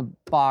up in the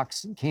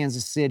box in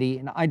Kansas City,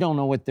 and I don't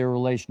know what their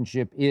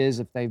relationship is,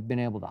 if they've been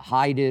able to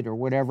hide it or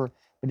whatever,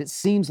 but it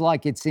seems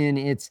like it's in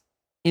its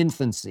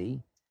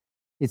infancy.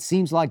 It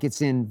seems like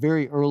it's in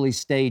very early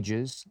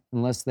stages,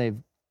 unless they've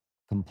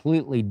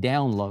completely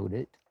downloaded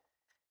it.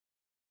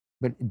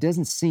 But it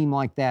doesn't seem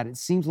like that. It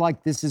seems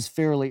like this is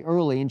fairly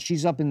early, and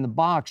she's up in the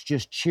box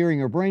just cheering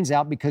her brains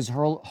out because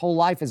her whole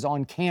life is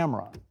on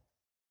camera.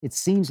 It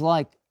seems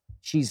like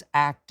she's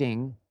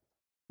acting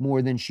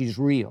more than she's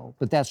real,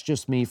 but that's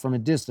just me from a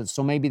distance.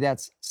 So maybe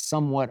that's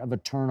somewhat of a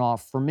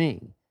turnoff for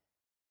me.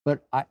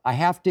 But I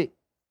have to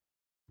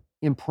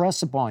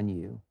impress upon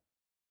you,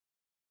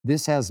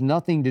 this has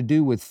nothing to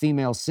do with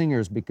female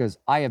singers, because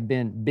I have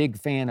been big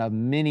fan of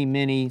many,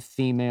 many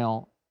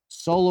female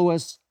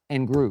soloists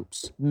and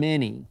groups,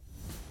 many,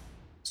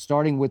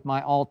 starting with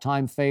my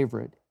all-time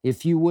favorite,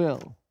 if you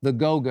will, the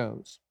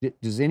Go-Go's.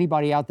 Does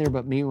anybody out there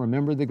but me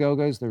remember the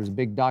Go-Go's? There was a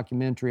big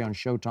documentary on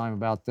Showtime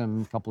about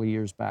them a couple of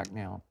years back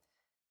now.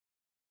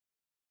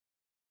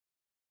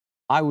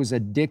 I was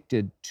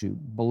addicted to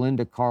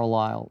Belinda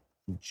Carlisle,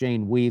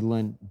 Jane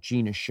Wiedlin,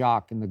 Gina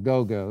Schock, and the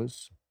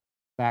Go-Go's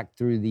back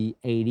through the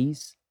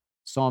 80s.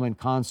 Saw them in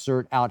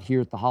concert out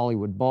here at the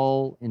Hollywood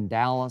Bowl in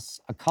Dallas,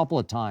 a couple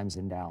of times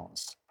in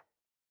Dallas.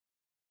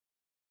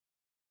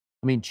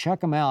 I mean,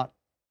 check them out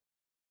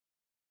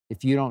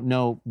if you don't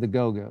know the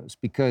Go-Go's,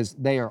 because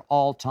they are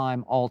all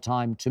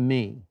time to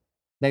me.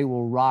 They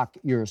will rock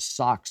your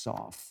socks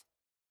off.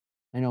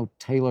 I know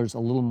Taylor's a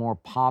little more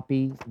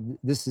poppy.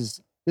 This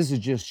is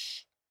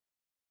just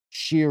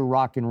sheer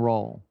rock and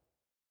roll.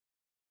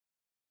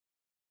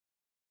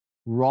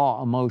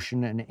 Raw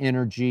emotion and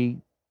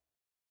energy.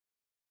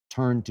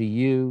 Turn to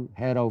you,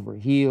 head over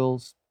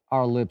heels.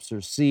 Our lips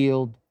are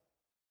sealed.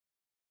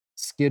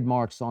 Skid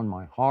marks on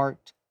my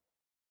heart.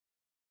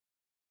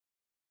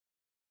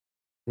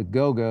 The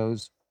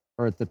Go-Go's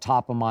are at the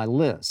top of my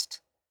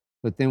list.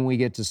 But then we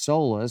get to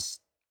Solace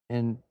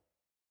and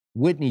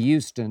Whitney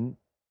Houston,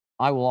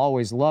 I Will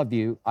Always Love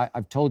You.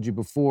 I've told you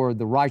before,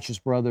 the Righteous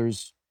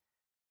Brothers'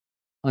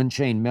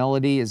 Unchained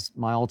Melody is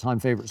my all-time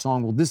favorite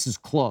song. Well, this is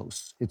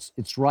close.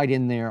 It's right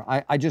in there.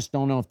 I just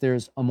don't know if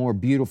there's a more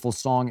beautiful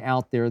song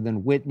out there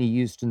than Whitney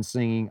Houston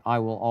singing I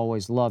Will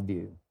Always Love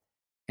You.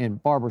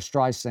 And Barbra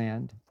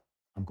Streisand,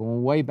 I'm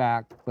going way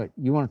back, but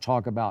you want to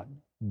talk about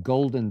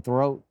golden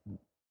throat?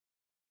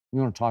 You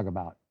want to talk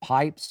about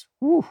pipes?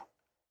 Whew.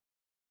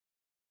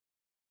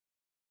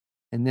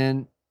 And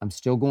then I'm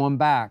still going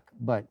back,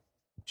 but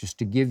just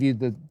to give you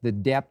the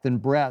depth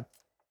and breadth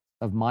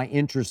of my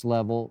interest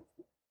level,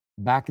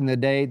 back in the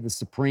day, the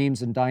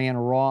Supremes and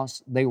Diana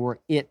Ross, they were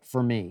it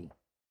for me.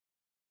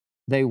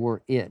 They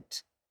were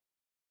it.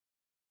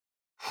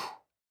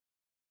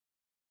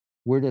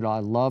 Where Did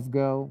Our Love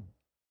Go?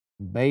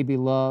 Baby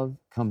Love,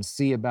 Come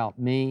See About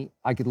Me.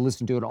 I could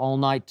listen to it all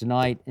night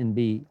tonight and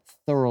be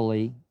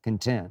thoroughly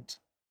content.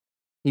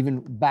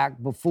 Even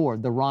back before,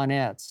 the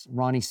Ronettes,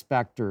 Ronnie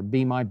Spector,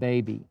 Be My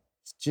Baby.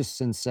 It's just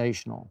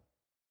sensational.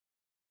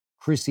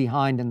 Chrissie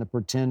Hynde and the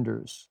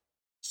Pretenders,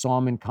 saw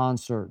them in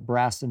concert,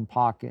 Brass in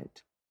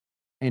Pocket.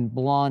 And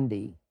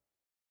Blondie.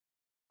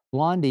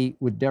 Blondie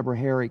with Deborah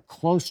Harry,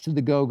 close to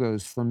the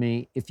Go-Go's for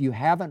me. If you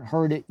haven't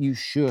heard it, you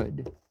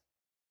should.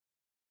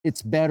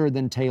 It's better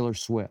than Taylor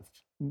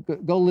Swift.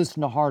 Go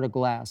listen to Heart of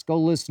Glass. Go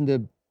listen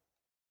to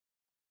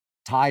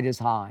Tide is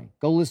High.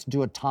 Go listen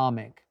to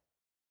Atomic.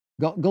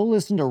 Go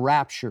listen to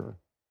Rapture,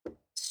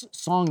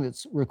 song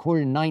that's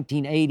recorded in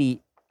 1980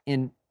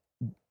 and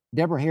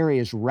Deborah Harry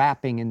is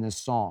rapping in this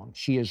song.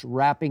 She is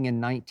rapping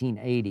in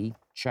 1980.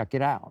 Check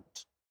it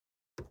out.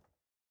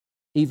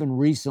 Even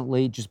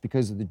recently, just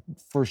because of the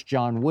first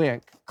John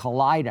Wick,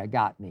 Kaleida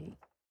got me.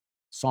 A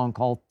song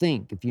called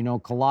Think, if you know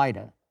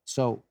Kaleida.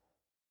 So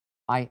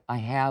I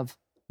have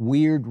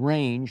weird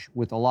range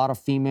with a lot of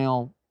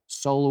female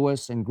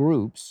soloists and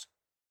groups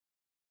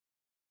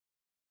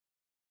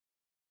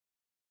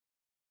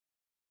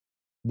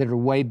that are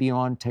way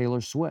beyond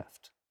Taylor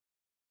Swift.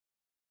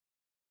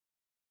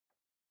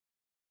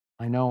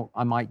 I know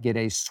I might get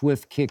a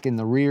swift kick in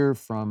the rear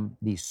from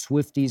the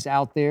Swifties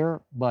out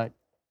there, but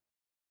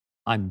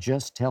I'm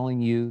just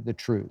telling you the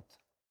truth.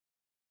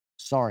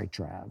 Sorry,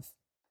 Trav.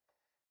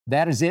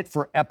 That is it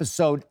for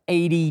episode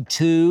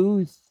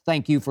 82.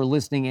 Thank you for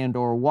listening and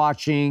or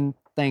watching.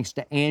 Thanks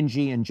to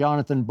Angie and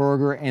Jonathan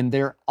Berger and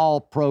their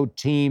all-pro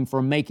team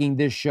for making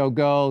this show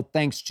go.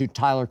 Thanks to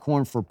Tyler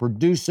Korn for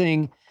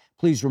producing.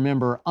 Please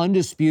remember,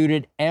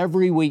 Undisputed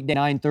every weekday,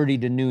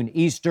 9:30 to noon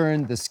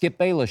Eastern. The Skip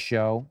Bayless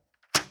Show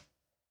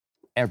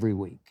every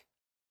week.